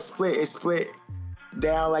that's how it's split. It's split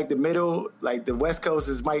down like the middle, like the West Coast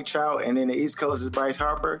is Mike Trout and then the East Coast is Bryce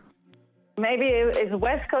Harper? Maybe it's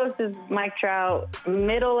West Coast is Mike Trout,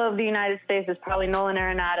 middle of the United States is probably Nolan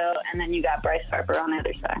Arenado, and then you got Bryce Harper on the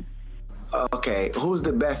other side. Okay, who's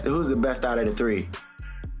the best out of the three?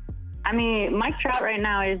 I mean, Mike Trout right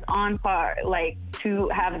now is on par, like, to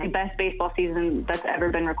have the best baseball season that's ever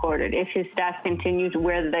been recorded. If his stats continue to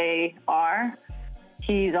where they are,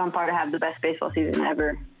 he's on par to have the best baseball season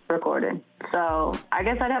ever recorded. So I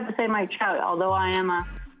guess I'd have to say Mike Trout. Although I am a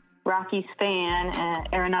Rockies fan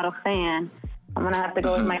and Arenado fan, I'm gonna have to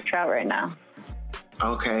go with Mike Trout right now.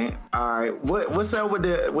 Okay, all right. What's up with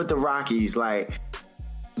the Rockies? Like,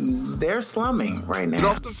 they're slumming right now. Get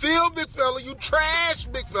off the field, big fella. You trash,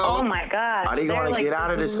 big fella. Oh my God! Are they going to get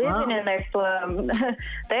out of the slump? Living in their slum.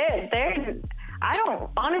 they're. I don't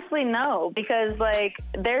honestly know, because like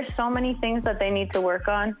there's so many things that they need to work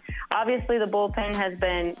on. Obviously, the bullpen has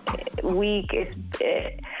been weak.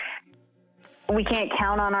 We can't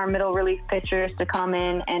count on our middle relief pitchers to come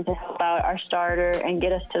in and to help out our starter and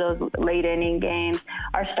get us to those late inning games.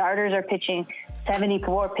 Our starters are pitching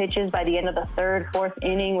 74 pitches by the end of the third, fourth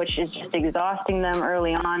inning, which is just exhausting them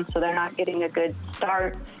early on, so they're not getting a good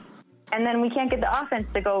start. And then we can't get the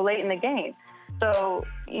offense to go late in the game. So,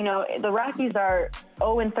 you know, the Rockies are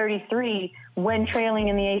 0-33 when trailing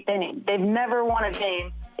in the eighth inning. They've never won a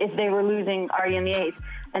game if they were losing already in the eighth.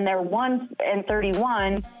 And they're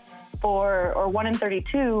 1-31 or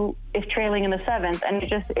 1-32 if trailing in the seventh, and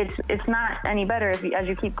it's not any better as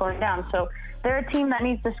you keep going down. So they're a team that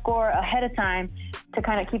needs to score ahead of time to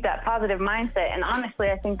kind of keep that positive mindset. And honestly,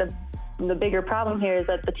 I think the the bigger problem here is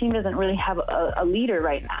that the team doesn't really have a leader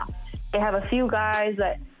right now. They have a few guys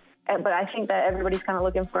but I think that everybody's kind of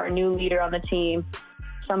looking for a new leader on the team,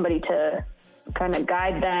 somebody to kind of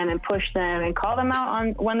guide them and push them and call them out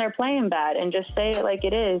on when they're playing bad and just say it like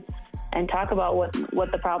it is and talk about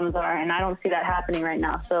what the problems are. And I don't see that happening right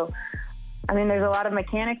now. So, I mean, there's a lot of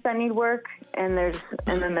mechanics that need work, and then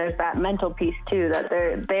there's that mental piece too, that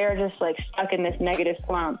they're just like stuck in this negative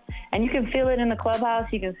slump. And you can feel it in the clubhouse,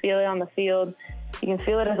 you can feel it on the field, you can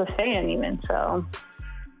feel it as a fan even. So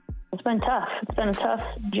it's been tough. It's been a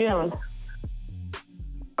tough June.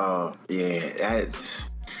 Oh, yeah.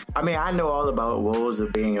 I mean, I know all about woes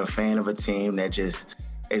of being a fan of a team that just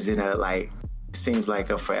is in seems like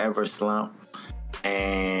a forever slump.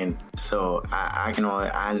 And so I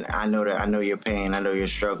know your pain, I know your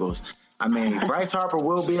struggles. I mean, Bryce Harper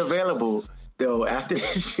will be available though after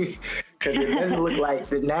this year, because it doesn't look like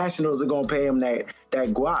the Nationals are going to pay him that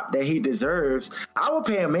guap that he deserves. I would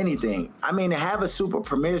pay him anything. I mean, to have a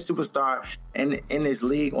premier superstar in this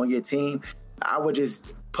league on your team, I would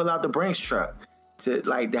just pull out the Brinks truck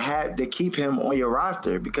to keep him on your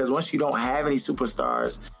roster, because once you don't have any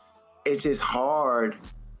superstars, it's just hard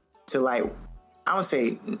to I would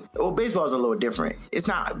say, baseball is a little different. It's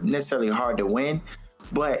not necessarily hard to win,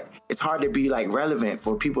 but it's hard to be relevant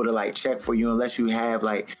for people to check for you unless you have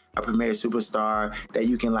a premier superstar that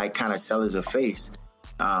you can kind of sell as a face.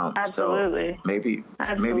 Absolutely. So maybe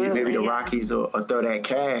the Rockies will throw that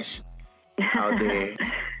cash out there.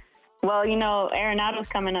 Well, Arenado's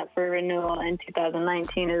coming up for renewal in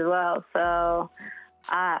 2019 as well, so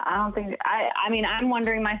I don't think. I mean, I'm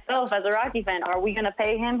wondering myself as a Rocky fan, are we going to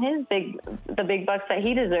pay him the big bucks that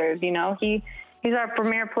he deserves? He's our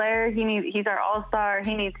premier player. He's our all-star.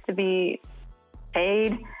 He needs to be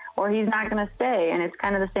paid, or he's not going to stay. And it's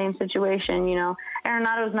kind of the same situation.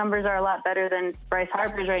 Arenado's numbers are a lot better than Bryce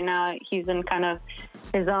Harper's right now. He's in kind of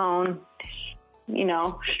his own,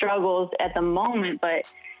 struggles at the moment,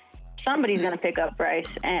 but somebody's going to pick up Bryce,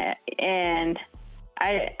 and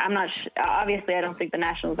I'm not obviously I don't think the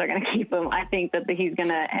Nationals are going to keep him. I think that he's going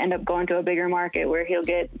to end up going to a bigger market where he'll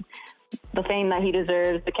get the fame that he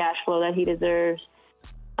deserves, the cash flow that he deserves.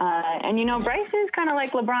 And Bryce is kind of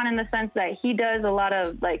like LeBron in the sense that he does a lot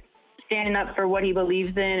of standing up for what he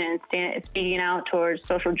believes in and speaking out towards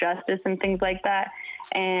social justice and things like that.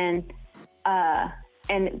 And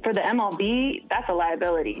for the MLB, that's a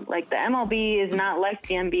liability. The MLB is not like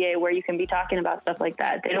the NBA where you can be talking about stuff like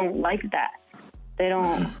that. They don't like that. They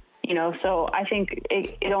don't, so I think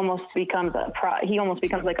it almost becomes he almost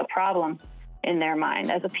becomes like a problem in their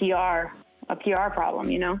mind as a PR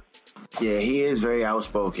problem, Yeah, he is very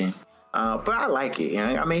outspoken. But I like it.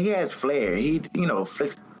 I mean, he has flair. He,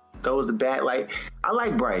 throws the bat. I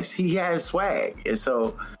like Bryce. He has swag. And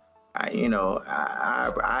so, I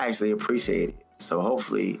actually appreciate it. So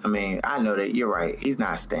hopefully, I mean, I know that you're right. He's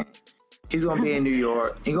not staying. He's going to be in New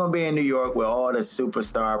York. He's going to be in New York where all the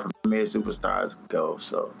premier superstars go.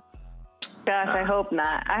 So, gosh, I hope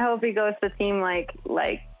not. I hope he goes to a team like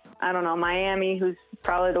I don't know, Miami, who's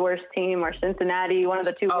probably the worst team, or Cincinnati, one of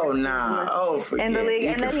the two. Oh, nah. Forget. In the league,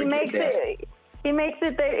 and then he makes it.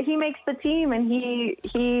 He makes the team, and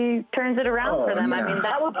he turns it around for them. Nah. I mean,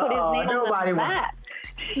 that would put his name on the map.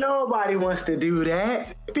 Nobody wants to do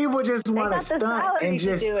that. People just want to stunt and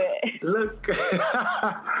just look.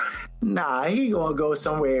 Nah, he gonna go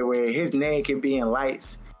somewhere where his name can be in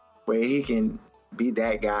lights, where he can be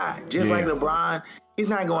that guy. Just like LeBron, he's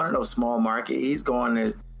not going to no small market. He's going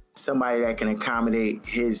to somebody that can accommodate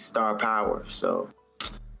his star power. So,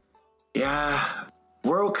 yeah.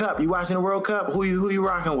 World Cup. You watching the World Cup? Who you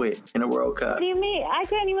rocking with in the World Cup? What do you mean? I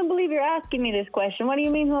can't even believe you're asking me this question. What do you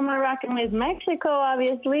mean, who am I rocking with? Mexico,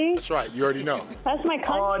 obviously. That's right. You already know. That's my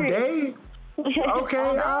country. All day?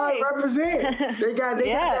 Okay, I represent. They got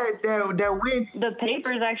that win. The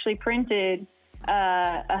papers actually printed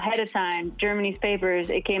ahead of time, Germany's papers,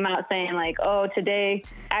 it came out saying today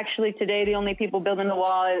the only people building the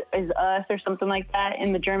wall is us, or something like that,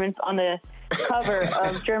 in the Germans on the cover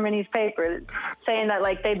of Germany's papers, saying that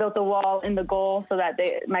they built a wall in the goal so that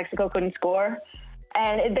Mexico couldn't score.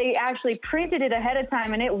 And they actually printed it ahead of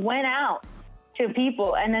time, and it went out to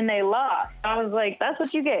people, and then they lost. I was like, that's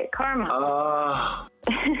what you get, karma.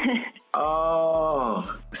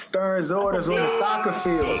 Stern's orders on the soccer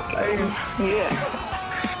field.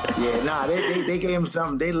 Yeah, nah, they gave him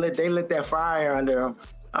something. They lit that fire under him.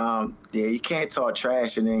 Yeah, you can't talk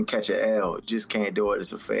trash and then catch an L. You just can't do it.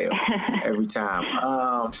 It's a fail every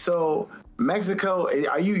time. So Mexico,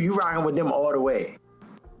 are you rocking with them all the way?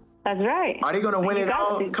 That's right. Are they going to win it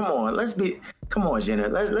all? Come on, Come on, Jenna.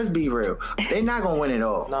 Let's be real. They're not gonna win it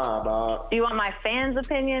all. Nah, dog. Do you want my fans'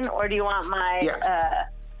 opinion, or do you want my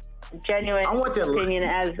genuine opinion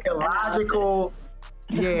as logical?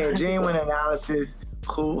 Yeah, genuine analysis.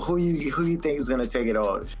 Who you think is gonna take it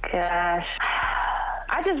all? Gosh,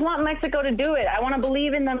 I just want Mexico to do it. I want to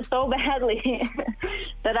believe in them so badly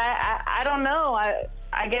that I don't know.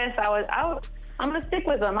 I guess I'm gonna stick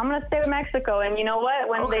with them. I'm gonna stay with Mexico, and you know what?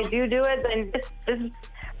 When they do it, then this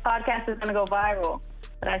podcast is gonna go viral.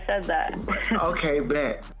 But I said that. Okay,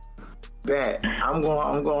 bet. I'm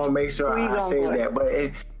going to make sure I say that. But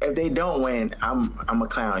if they don't win, I'm gonna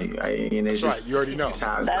clown you. That's right. You already know. That's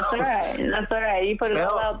all right. You put it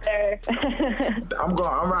all out there. I'm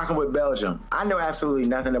rocking with Belgium. I know absolutely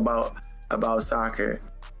nothing about soccer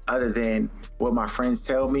other than what my friends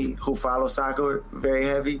tell me who follow soccer very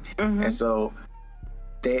heavy, and so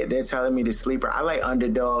they're telling me the sleeper. I like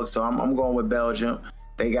underdogs, so I'm going with Belgium.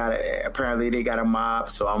 Apparently they got a mob,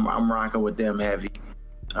 so I'm rocking with them heavy.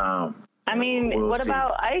 I mean, we'll see.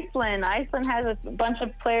 About Iceland? Iceland has a bunch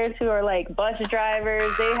of players who are like bus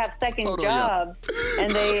drivers. They have second jobs,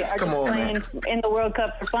 and they are playing in the World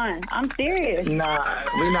Cup for fun. I'm serious. Nah,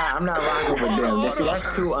 I'm not rocking with them.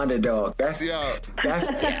 That's too underdog. That's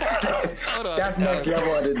next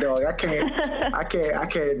level underdog. I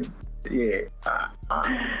can't. Yeah.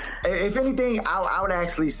 If anything, I would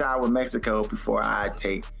actually side with Mexico before I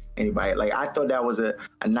take anybody. Like, I thought that was a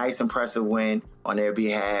nice, impressive win on their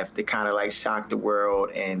behalf to kind of like shock the world.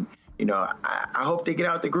 And, I hope they get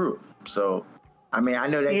out the group. So, I mean, I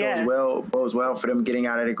know that goes well for them getting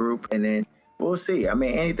out of the group. And then we'll see. I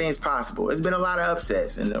mean, anything's possible. There's been a lot of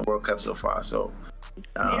upsets in the World Cup so far. So,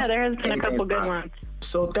 there has been a couple good ones.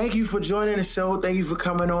 So thank you for joining the show. Thank you for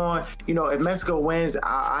coming on. If Mexico wins,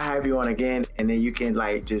 I'll have you on again, and then you can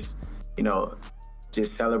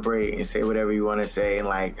just celebrate and say whatever you want to say. And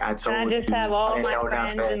like I told you, I just have all my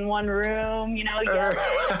friends in one room, yelling,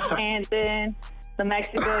 chanting the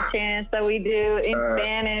Mexico chants that we do in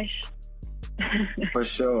Spanish. For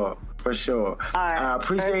sure. All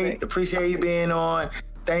right, appreciate you being on.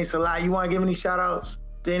 Thanks a lot. You want to give any shout outs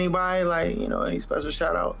to anybody? Like, any special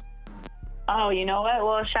shout outs? Oh, you know what?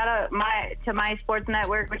 Well, shout out to my sports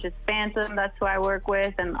network, which is Phantom. That's who I work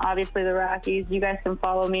with, and obviously the Rockies. You guys can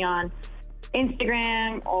follow me on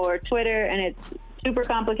Instagram or Twitter, and it's super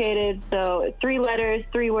complicated. So 3 letters,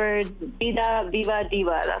 3 words: Vida, Viva,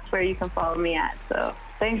 Diva. That's where you can follow me at. So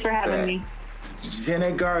thanks for having me.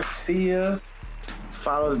 Jenna Garcia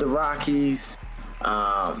follows the Rockies.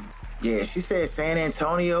 She said San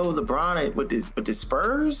Antonio, LeBron with the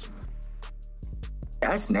Spurs.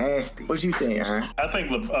 That's nasty. What you think, Aaron? I think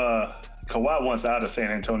Kawhi wants out of San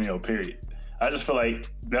Antonio, period. I just feel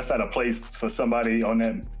like that's not a place for somebody on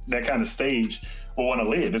that kind of stage will want to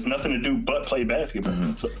live. There's nothing to do but play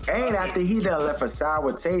basketball. So, and after he done left a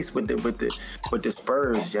sour taste with the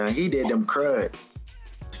Spurs, he did them crud.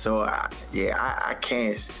 So I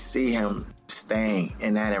can't see him staying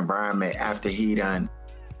in that environment after he done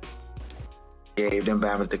gave them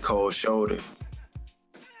Bama's the cold shoulder.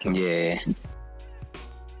 Yeah.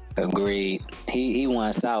 Agreed. He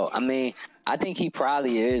wants out. I mean, I think he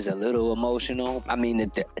probably is a little emotional. I mean,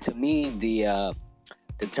 to me, the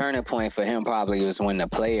turning point for him probably was when the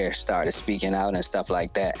players started speaking out and stuff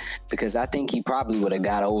like that. Because I think he probably would have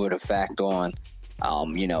got over the fact on,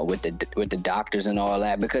 with the doctors and all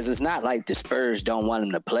that. Because it's not like the Spurs don't want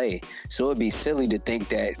him to play. So it'd be silly to think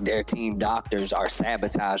that their team doctors are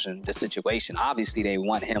sabotaging the situation. Obviously, they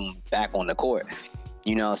want him back on the court.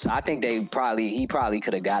 So I think he probably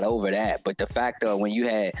could have got over that. But the fact that when you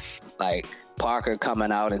had like Parker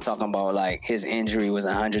coming out and talking about like his injury was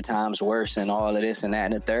 100 times worse and all of this and that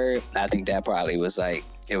and the third, I think that probably was like,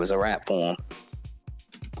 it was a wrap for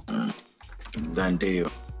him. Done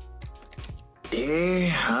deal.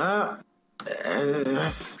 Yeah,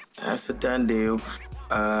 that's a done deal.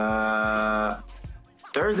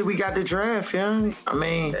 Thursday we got the draft, young. I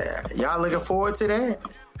mean, y'all looking forward to that?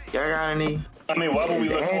 Y'all got any? I mean, why would we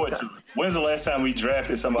look forward to it? When's the last time we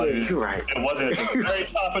drafted somebody that wasn't at the very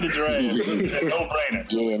top of the draft? No brainer.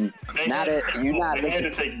 Yeah, you're not looking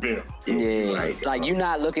to take Bill. Yeah, right. Like you're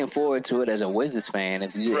not looking forward to it as a Wizards fan.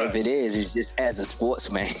 If it is, it's just as a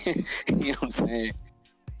sportsman. You know what I'm saying?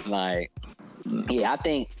 Like, yeah, I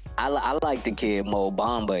think I like the kid Mo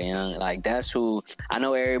Bamba, young. Like that's who I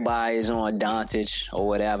know. Everybody is on Doncic or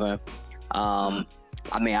whatever.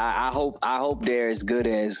 I mean, I hope they're as good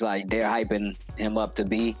as like they're hyping him up to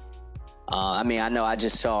be. I mean, I know I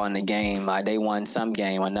just saw in the game, like they won some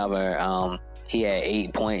game, another. He had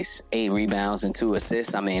 8 points, 8 rebounds, and 2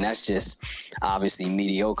 assists. I mean, that's just obviously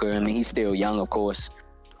mediocre. I mean, he's still young, of course,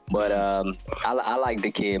 But I like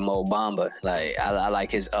the kid Mo Bamba. Like I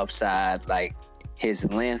like his upside, like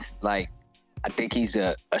his length. Like I think he's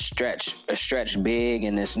a stretch big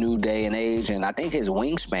in this new day and age, and I think his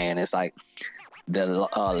wingspan is like the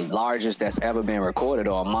largest that's ever been recorded,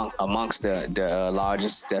 or amongst the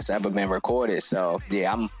largest that's ever been recorded. So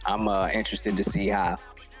yeah, I'm interested to see how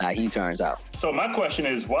he turns out. So my question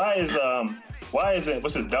is, why isn't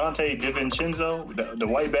what's his Dante DiVincenzo, the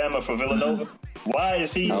white Bama for Villanova? Why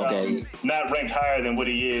is he not ranked higher than what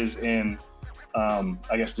he is in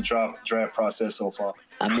I guess the draft process so far?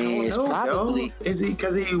 I mean, it's probably is he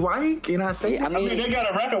because he white? Can I say? Yeah, I mean, they got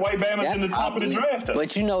a record white Bama's in the top of the draft. Though.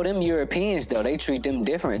 But you know, them Europeans though, they treat them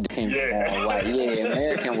different than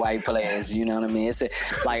American white players. You know what I mean? It's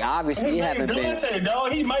like obviously he haven't been.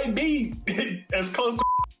 Dog, he might be as close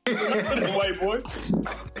to the white boy.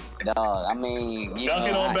 Dog, I mean,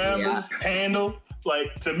 dunking on Bama's handle.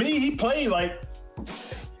 Like to me, he played like.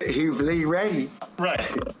 He ready. Right.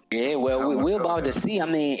 Yeah, well, we're about to see. I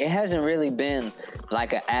mean, it hasn't really been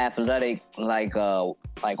like an athletic, like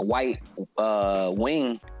white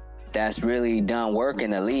wing that's really done work in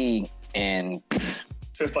the league. And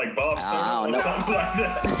since like Bob I don't know. Something like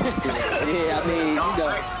that. Yeah, I mean, you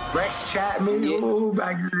know. Rex Chapman,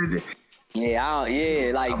 back in the day.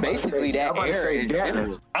 Yeah, like basically that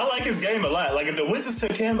era. I like his game a lot. Like if the Wizards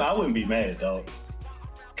took him, I wouldn't be mad, dog.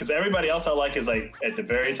 Because everybody else I like is like at the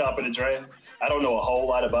very top of the draft. I don't know a whole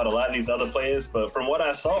lot about a lot of these other players, but from what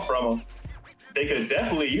I saw from them, they could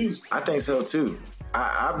definitely use. I think so too.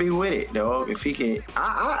 I'll be with it, dog. If he can,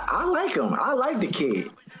 I like him. I like the kid.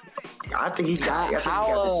 I think he got.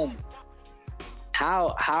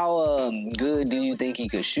 How good do you think he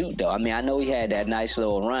could shoot though? I mean, I know he had that nice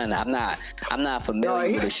little run. I'm not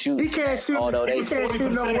familiar with the shoot. He can't shoot. Although he can't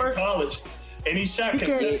shoot no worse. College. And he shot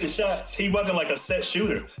contested shots. He wasn't like a set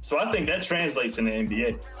shooter. So I think that translates in the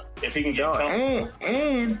NBA. If he can get comfortable.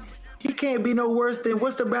 And he can't be no worse than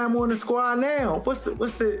what's the Bama on the squad now? What's the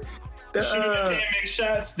shooter that can't make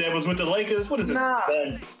shots that was with the Lakers? What is this?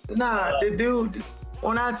 The dude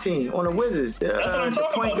on our team, on the Wizards. That's what I'm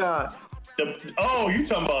talking point about. guard. You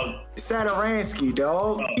talking about Saturansky,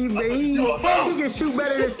 dog. He can shoot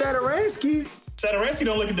better than Saturansky. Saturansky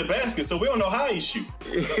don't look at the basket, so we don't know how he shoot.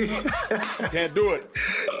 Can't do it.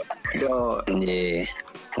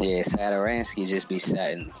 Yeah, Saturansky just be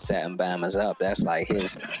setting Bama's up. That's like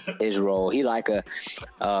his role. He like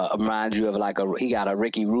reminds you of he got a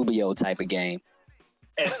Ricky Rubio type of game.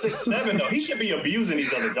 At 6'7", though, he should be abusing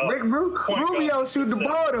these other guys. Rubio shoot the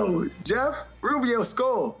ball though, Jeff. Rubio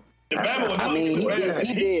score. The Bama I mean,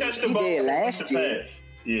 he did last year.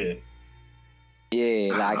 Yeah.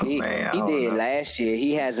 Yeah, like he did last year.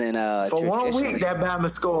 He hasn't for 1 week that Bama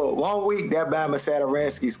scored. 1 week that Bama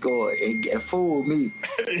Saturansky scored. It fooled me.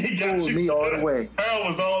 He fooled me all the way. Earl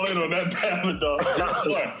was all in on that Bama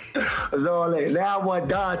dog. Was all in. Now I want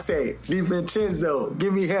Dante DiVincenzo.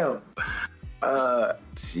 Give me him. Yeah.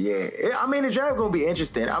 I mean the draft gonna be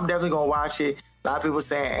interesting. I'm definitely gonna watch it. A lot of people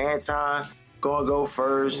saying Anton gonna go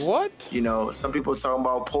first. What? You know, some people talking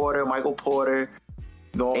about Michael Porter.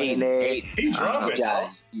 Going in there. He dropping.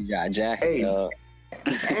 You got Jack. Hey,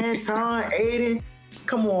 Anton, Aiden.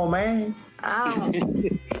 Come on, man.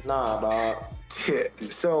 Nah, dog.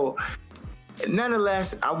 So,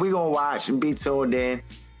 nonetheless, we gonna watch and be tuned in.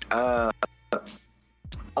 On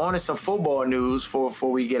to some football news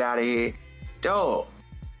before we get out of here. Dog,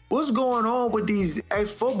 what's going on with these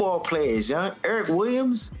ex-football players, young? Eric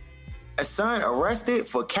Williams, a son arrested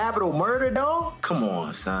for capital murder, dog? Come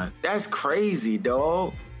on, son. That's crazy,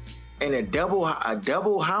 dog. And a double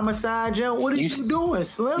homicide, jump. What are you doing,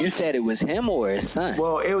 Slim? You said it was him or his son.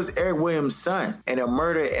 Well, it was Eric Williams' son and a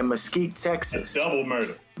murder in Mesquite, Texas. Double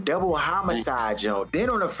murder. Double homicide, jump.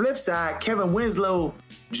 Then on the flip side, Kevin Winslow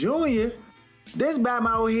Jr., this Bama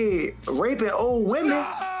out here raping old women,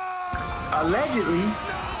 allegedly.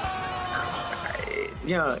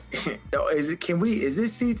 Yeah, is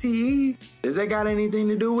this CTE? Does that got anything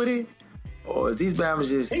to do with it? Or is these Bama's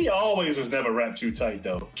just... He always was never wrapped too tight,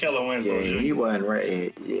 though. Kellen Winslow. Yeah, he wasn't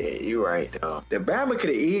right. Yeah, you're right, though. The Bama could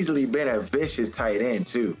have easily been a vicious tight end,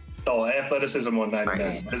 too. Oh, athleticism on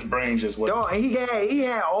 99. His brain just was... Dog, he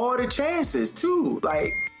had all the chances, too.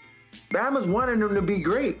 Like, Bama's wanted him to be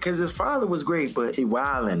great because his father was great, but he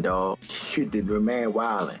wildin', dog. He did remain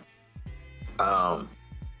wildin'.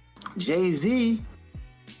 Jay-Z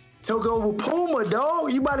took over Puma,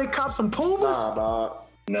 dog. You about to cop some Pumas? Nah, dog.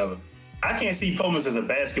 Never. I can't see Pumas as a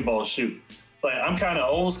basketball shoe. Like, I'm kind of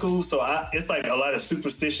old school, so it's like a lot of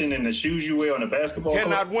superstition in the shoes you wear on a basketball court.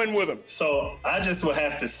 Cannot win with them. So I just would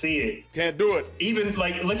have to see it. Can't do it. Even,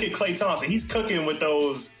 like, look at Klay Thompson. He's cooking with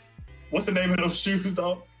those, what's the name of those shoes,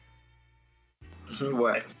 dog?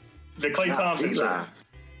 What? The Klay Thompson joints.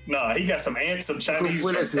 No, he got some Chinese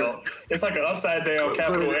joints, though. It's like an upside down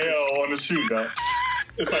capital L on the shoe, though.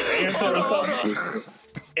 It's like Anto or something.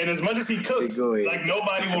 And as much as he cooks, like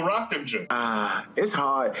nobody will rock them joints. It's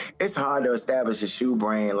hard. It's hard to establish a shoe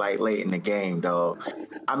brand like late in the game, dog.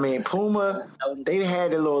 I mean, Puma, they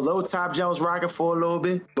had the little low top jumps rocking for a little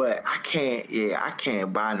bit, but I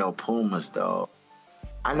can't buy no Pumas, dog.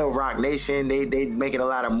 I know Rock Nation, they making a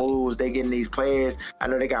lot of moves. They getting these players. I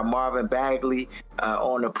know they got Marvin Bagley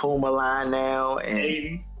on the Puma line now,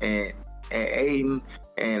 and Aiden,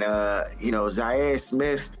 and Zaire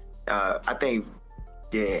Smith. I think,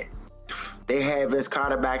 they had Vince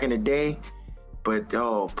Carter back in the day, but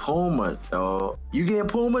Pumas, you getting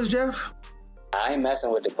Pumas, Jeff? I ain't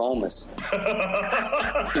messing with the Pumas.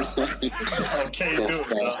 Okay,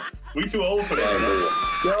 dude, we too old for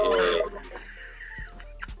that.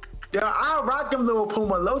 Yo, I rock them little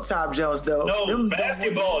Puma low top jumps though. No, them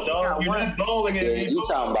basketball, dog. You're not balling in it. You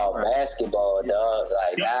talking about basketball, dog?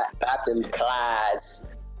 Like not them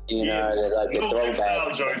Clydes. Like the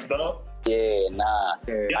throwback joints, dog. Yeah, nah.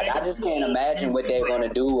 Like, I just can't imagine what they're gonna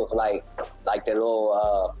do with like the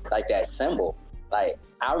little like that symbol. Like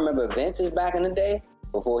I remember Vince's back in the day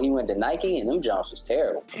before he went to Nike, and them jumps was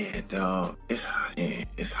terrible. Yeah, dog.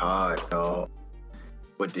 It's hard, dog.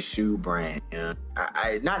 With the shoe brand,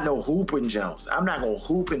 I not no hooping jumps. I'm not gonna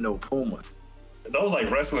hoop in no Pumas. Those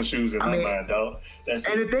like wrestling shoes in my mind, dog. The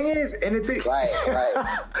thing is, right.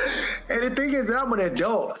 And the thing is, I'm an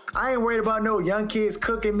adult. I ain't worried about no young kids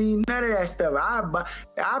cooking me. None of that stuff.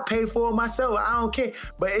 I pay for it myself. I don't care.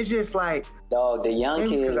 But it's just like, dog, the young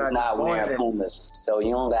kids is not wearing Pumas, so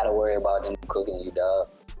you don't gotta worry about them cooking you, dog.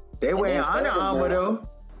 They wearing Under Armour though.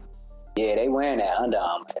 Yeah, they wearing that Under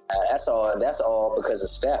Armour. That's all because of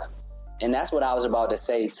Steph. And that's what I was about to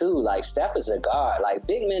say, too. Like, Steph is a guard. Like,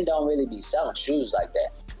 big men don't really be selling shoes like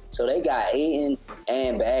that. So they got Ayton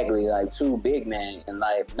and Bagley, like, two big men. And,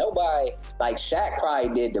 like, nobody... Like, Shaq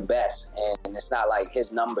probably did the best. And it's not like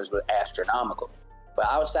his numbers were astronomical. But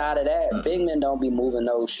outside of that, big men don't be moving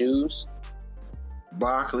those shoes.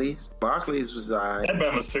 Barkley's was... That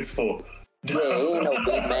man was 6'4". Yeah, he ain't no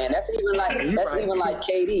big man. That's even like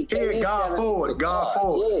KD. KD God forward.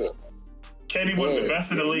 Yeah. KD one of the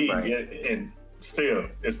best in the league, and still,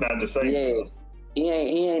 it's not the same. Yeah,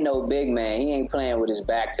 he ain't no big man. He ain't playing with his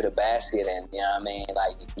back to the basket and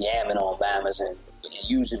like yamming on bammers and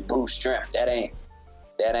using brute strength. That ain't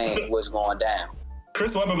what's going down.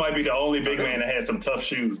 Chris Webber might be the only big man that has some tough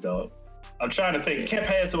shoes, dog. I'm trying to think. Kemp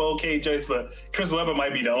has some okay joints, but Chris Webber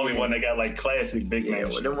might be the only one that got like classic big man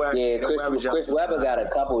shoes. Chris Webber got a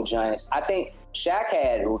couple joints. I think Shaq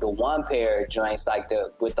had the one pair of joints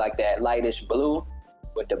with that lightish blue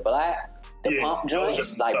with the black, pump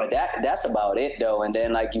joints. Like, but that's about it though. And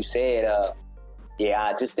then like you said,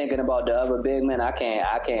 just thinking about the other big men, I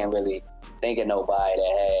can't really think of nobody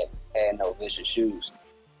that had no vicious shoes.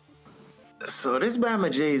 So this Bama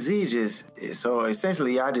Jay-Z so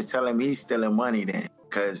essentially y'all just tell him he's stealing money then,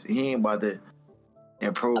 because he ain't about to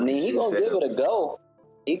improve. I mean, he gonna give it a go.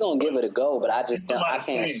 He gonna give it a go, but I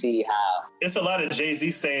can't see how. It's a lot of Jay-Z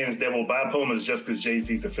stands that will buy Pumas just because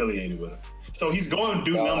Jay-Z's affiliated with him. So he's going to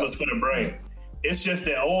do numbers for the brand. It's just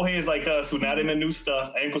that old heads like us who not in the new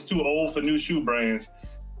stuff, ankles too old for new shoe brands,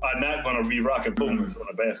 are not going to be rocking Pumas on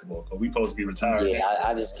a basketball court. We supposed to be retired. Yeah,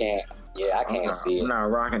 I just can't. Yeah, I can't see it. I'm not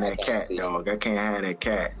rocking that cat, dog. I can't have that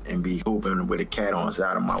cat and be hooping with a cat on the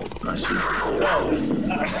side of my shoe.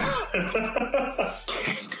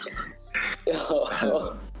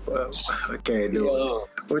 I can't do it.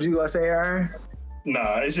 What you gonna say, Aaron?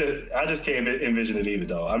 Nah, it's just I just can't envision it either,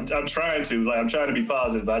 dog. I'm trying to be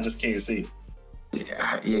positive, but I just can't see it.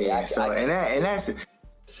 Yeah. So that's.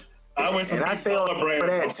 I wear some Puma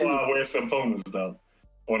brands before I wear some Pumas, though,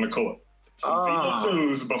 on the court. Some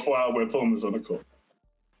Z2s before I wear Pumas on the court.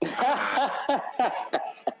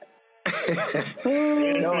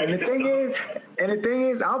 And the thing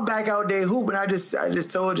is, I'm back out there hooping. I just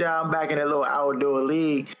told y'all I'm back in that little outdoor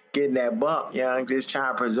league, getting that bump, just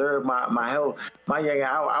trying to preserve my health. My young,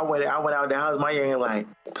 I went out the house. My young like,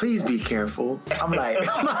 please be careful. I'm like,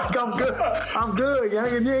 I'm good,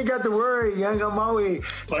 young. You ain't got to worry, young. I'm always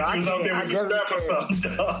like so you was out there with the strap or something,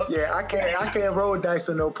 dog. Yeah, I can't roll dice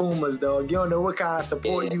on no Pumas, dog. You don't know what kind of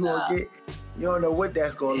support you gonna get. You don't know what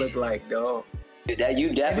that's gonna look like, dog. That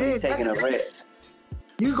you definitely taking a risk.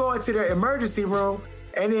 You go into the emergency room,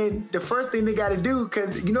 and then the first thing they got to do,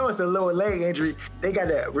 because it's a lower leg injury, they got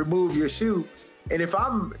to remove your shoe. And if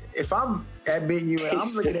I'm admitting you, and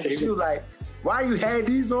I'm looking at the shoe like, why you had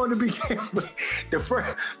these on to begin with? The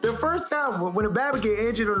first time when a baby get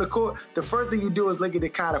injured on the court, the first thing you do is look at the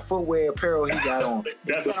kind of footwear apparel he got on.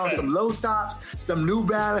 That's he got on some low tops, some New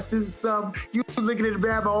Balances, some. You was looking at the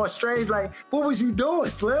baby all strange, like, what was you doing,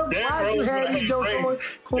 Slim? Why you had these jokes on?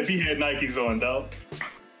 If he had Nikes on, dog.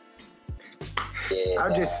 Yeah,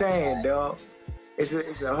 I'm just saying, dog.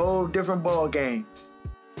 It's a whole different ball game.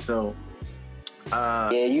 So.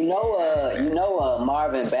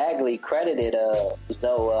 Marvin Bagley credited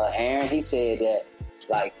Zoe Aaron. He said that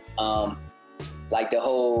like the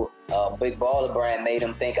whole Big Baller brand made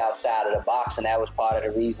him think outside of the box, and that was part of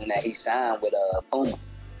the reason that he signed with Puma.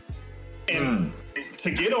 And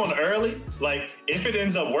to get on early, like if it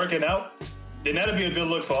ends up working out, then that'll be a good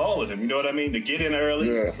look for all of them. You know what I mean? To get in early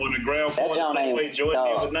on the ground floor, play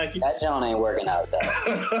Jordan with Nike. That John ain't working out though.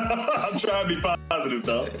 I'm trying to be positive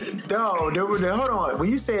though. Dog, hold on.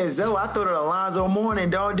 When you said Zoe, I thought of Alonzo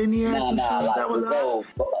Mourning, dog. Didn't he have some shoes like that was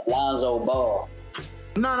Alonzo Ball.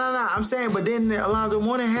 No. I'm saying, but then Alonzo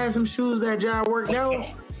Mourning had some shoes that Ja worked out.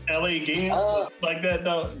 LA Games like that,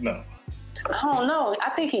 though? No. I don't know.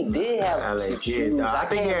 I think he did have some shoes. I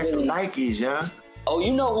think he had some Nikes, yeah. Oh,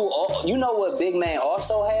 you know what big man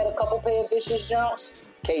also had a couple pair of vicious jumps?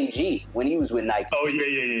 KG, when he was with Nike. Oh,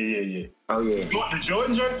 yeah. Oh, yeah. The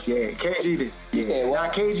Jordan jerks? Yeah, KG did. You said what?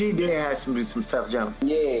 Now, KG did have some tough jumps.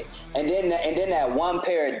 Yeah, and then that one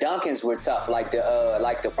pair of Dunkins were tough, like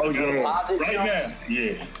the composite jumps.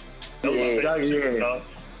 Yeah. Yeah.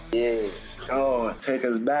 Oh, take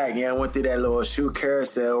us back. Yeah, I went through that little shoe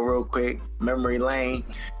carousel real quick. Memory lane.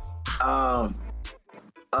 What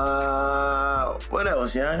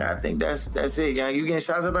else, young? I think that's it, young. You getting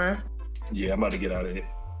shots up, Aaron? Yeah, I'm about to get out of here.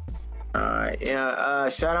 All right. Yeah.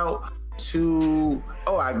 Shout out to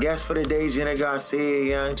our guest for the day, Jenna Garcia,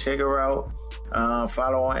 young. Check her out.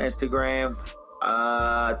 Follow on Instagram.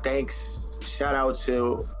 Thanks. Shout out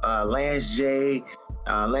to Lance J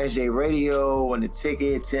Radio on the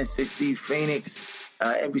Ticket, 1060 Phoenix,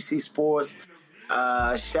 NBC Sports.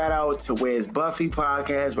 Shout out to Where's Buffy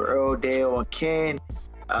podcast with Earl Dale and Ken.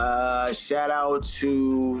 Shout out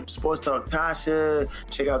to Sports Talk Tasha.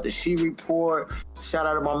 Check out the She Report. Shout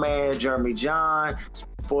out to my man Jeremy John,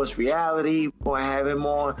 Sports Reality. We're gonna have him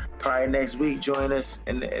on probably next week. Join us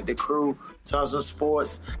and the crew, talk some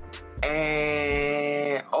sports.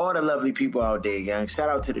 And all the lovely people out there, young. Shout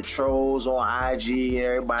out to the trolls on IG,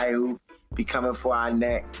 everybody who be coming for our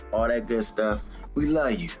neck, all that good stuff. We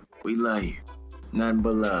love you. Nothing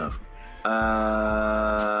but love.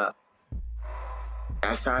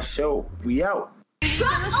 That's our show. We out. Shut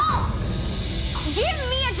up! Give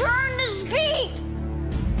me a turn to speak!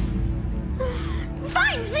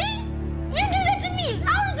 Fine, see? You do that to me.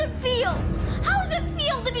 How does it feel? How does it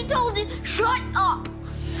feel to be told to shut up?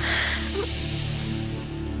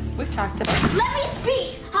 We've talked about it. Let me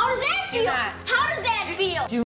speak. How does that feel? How does that feel?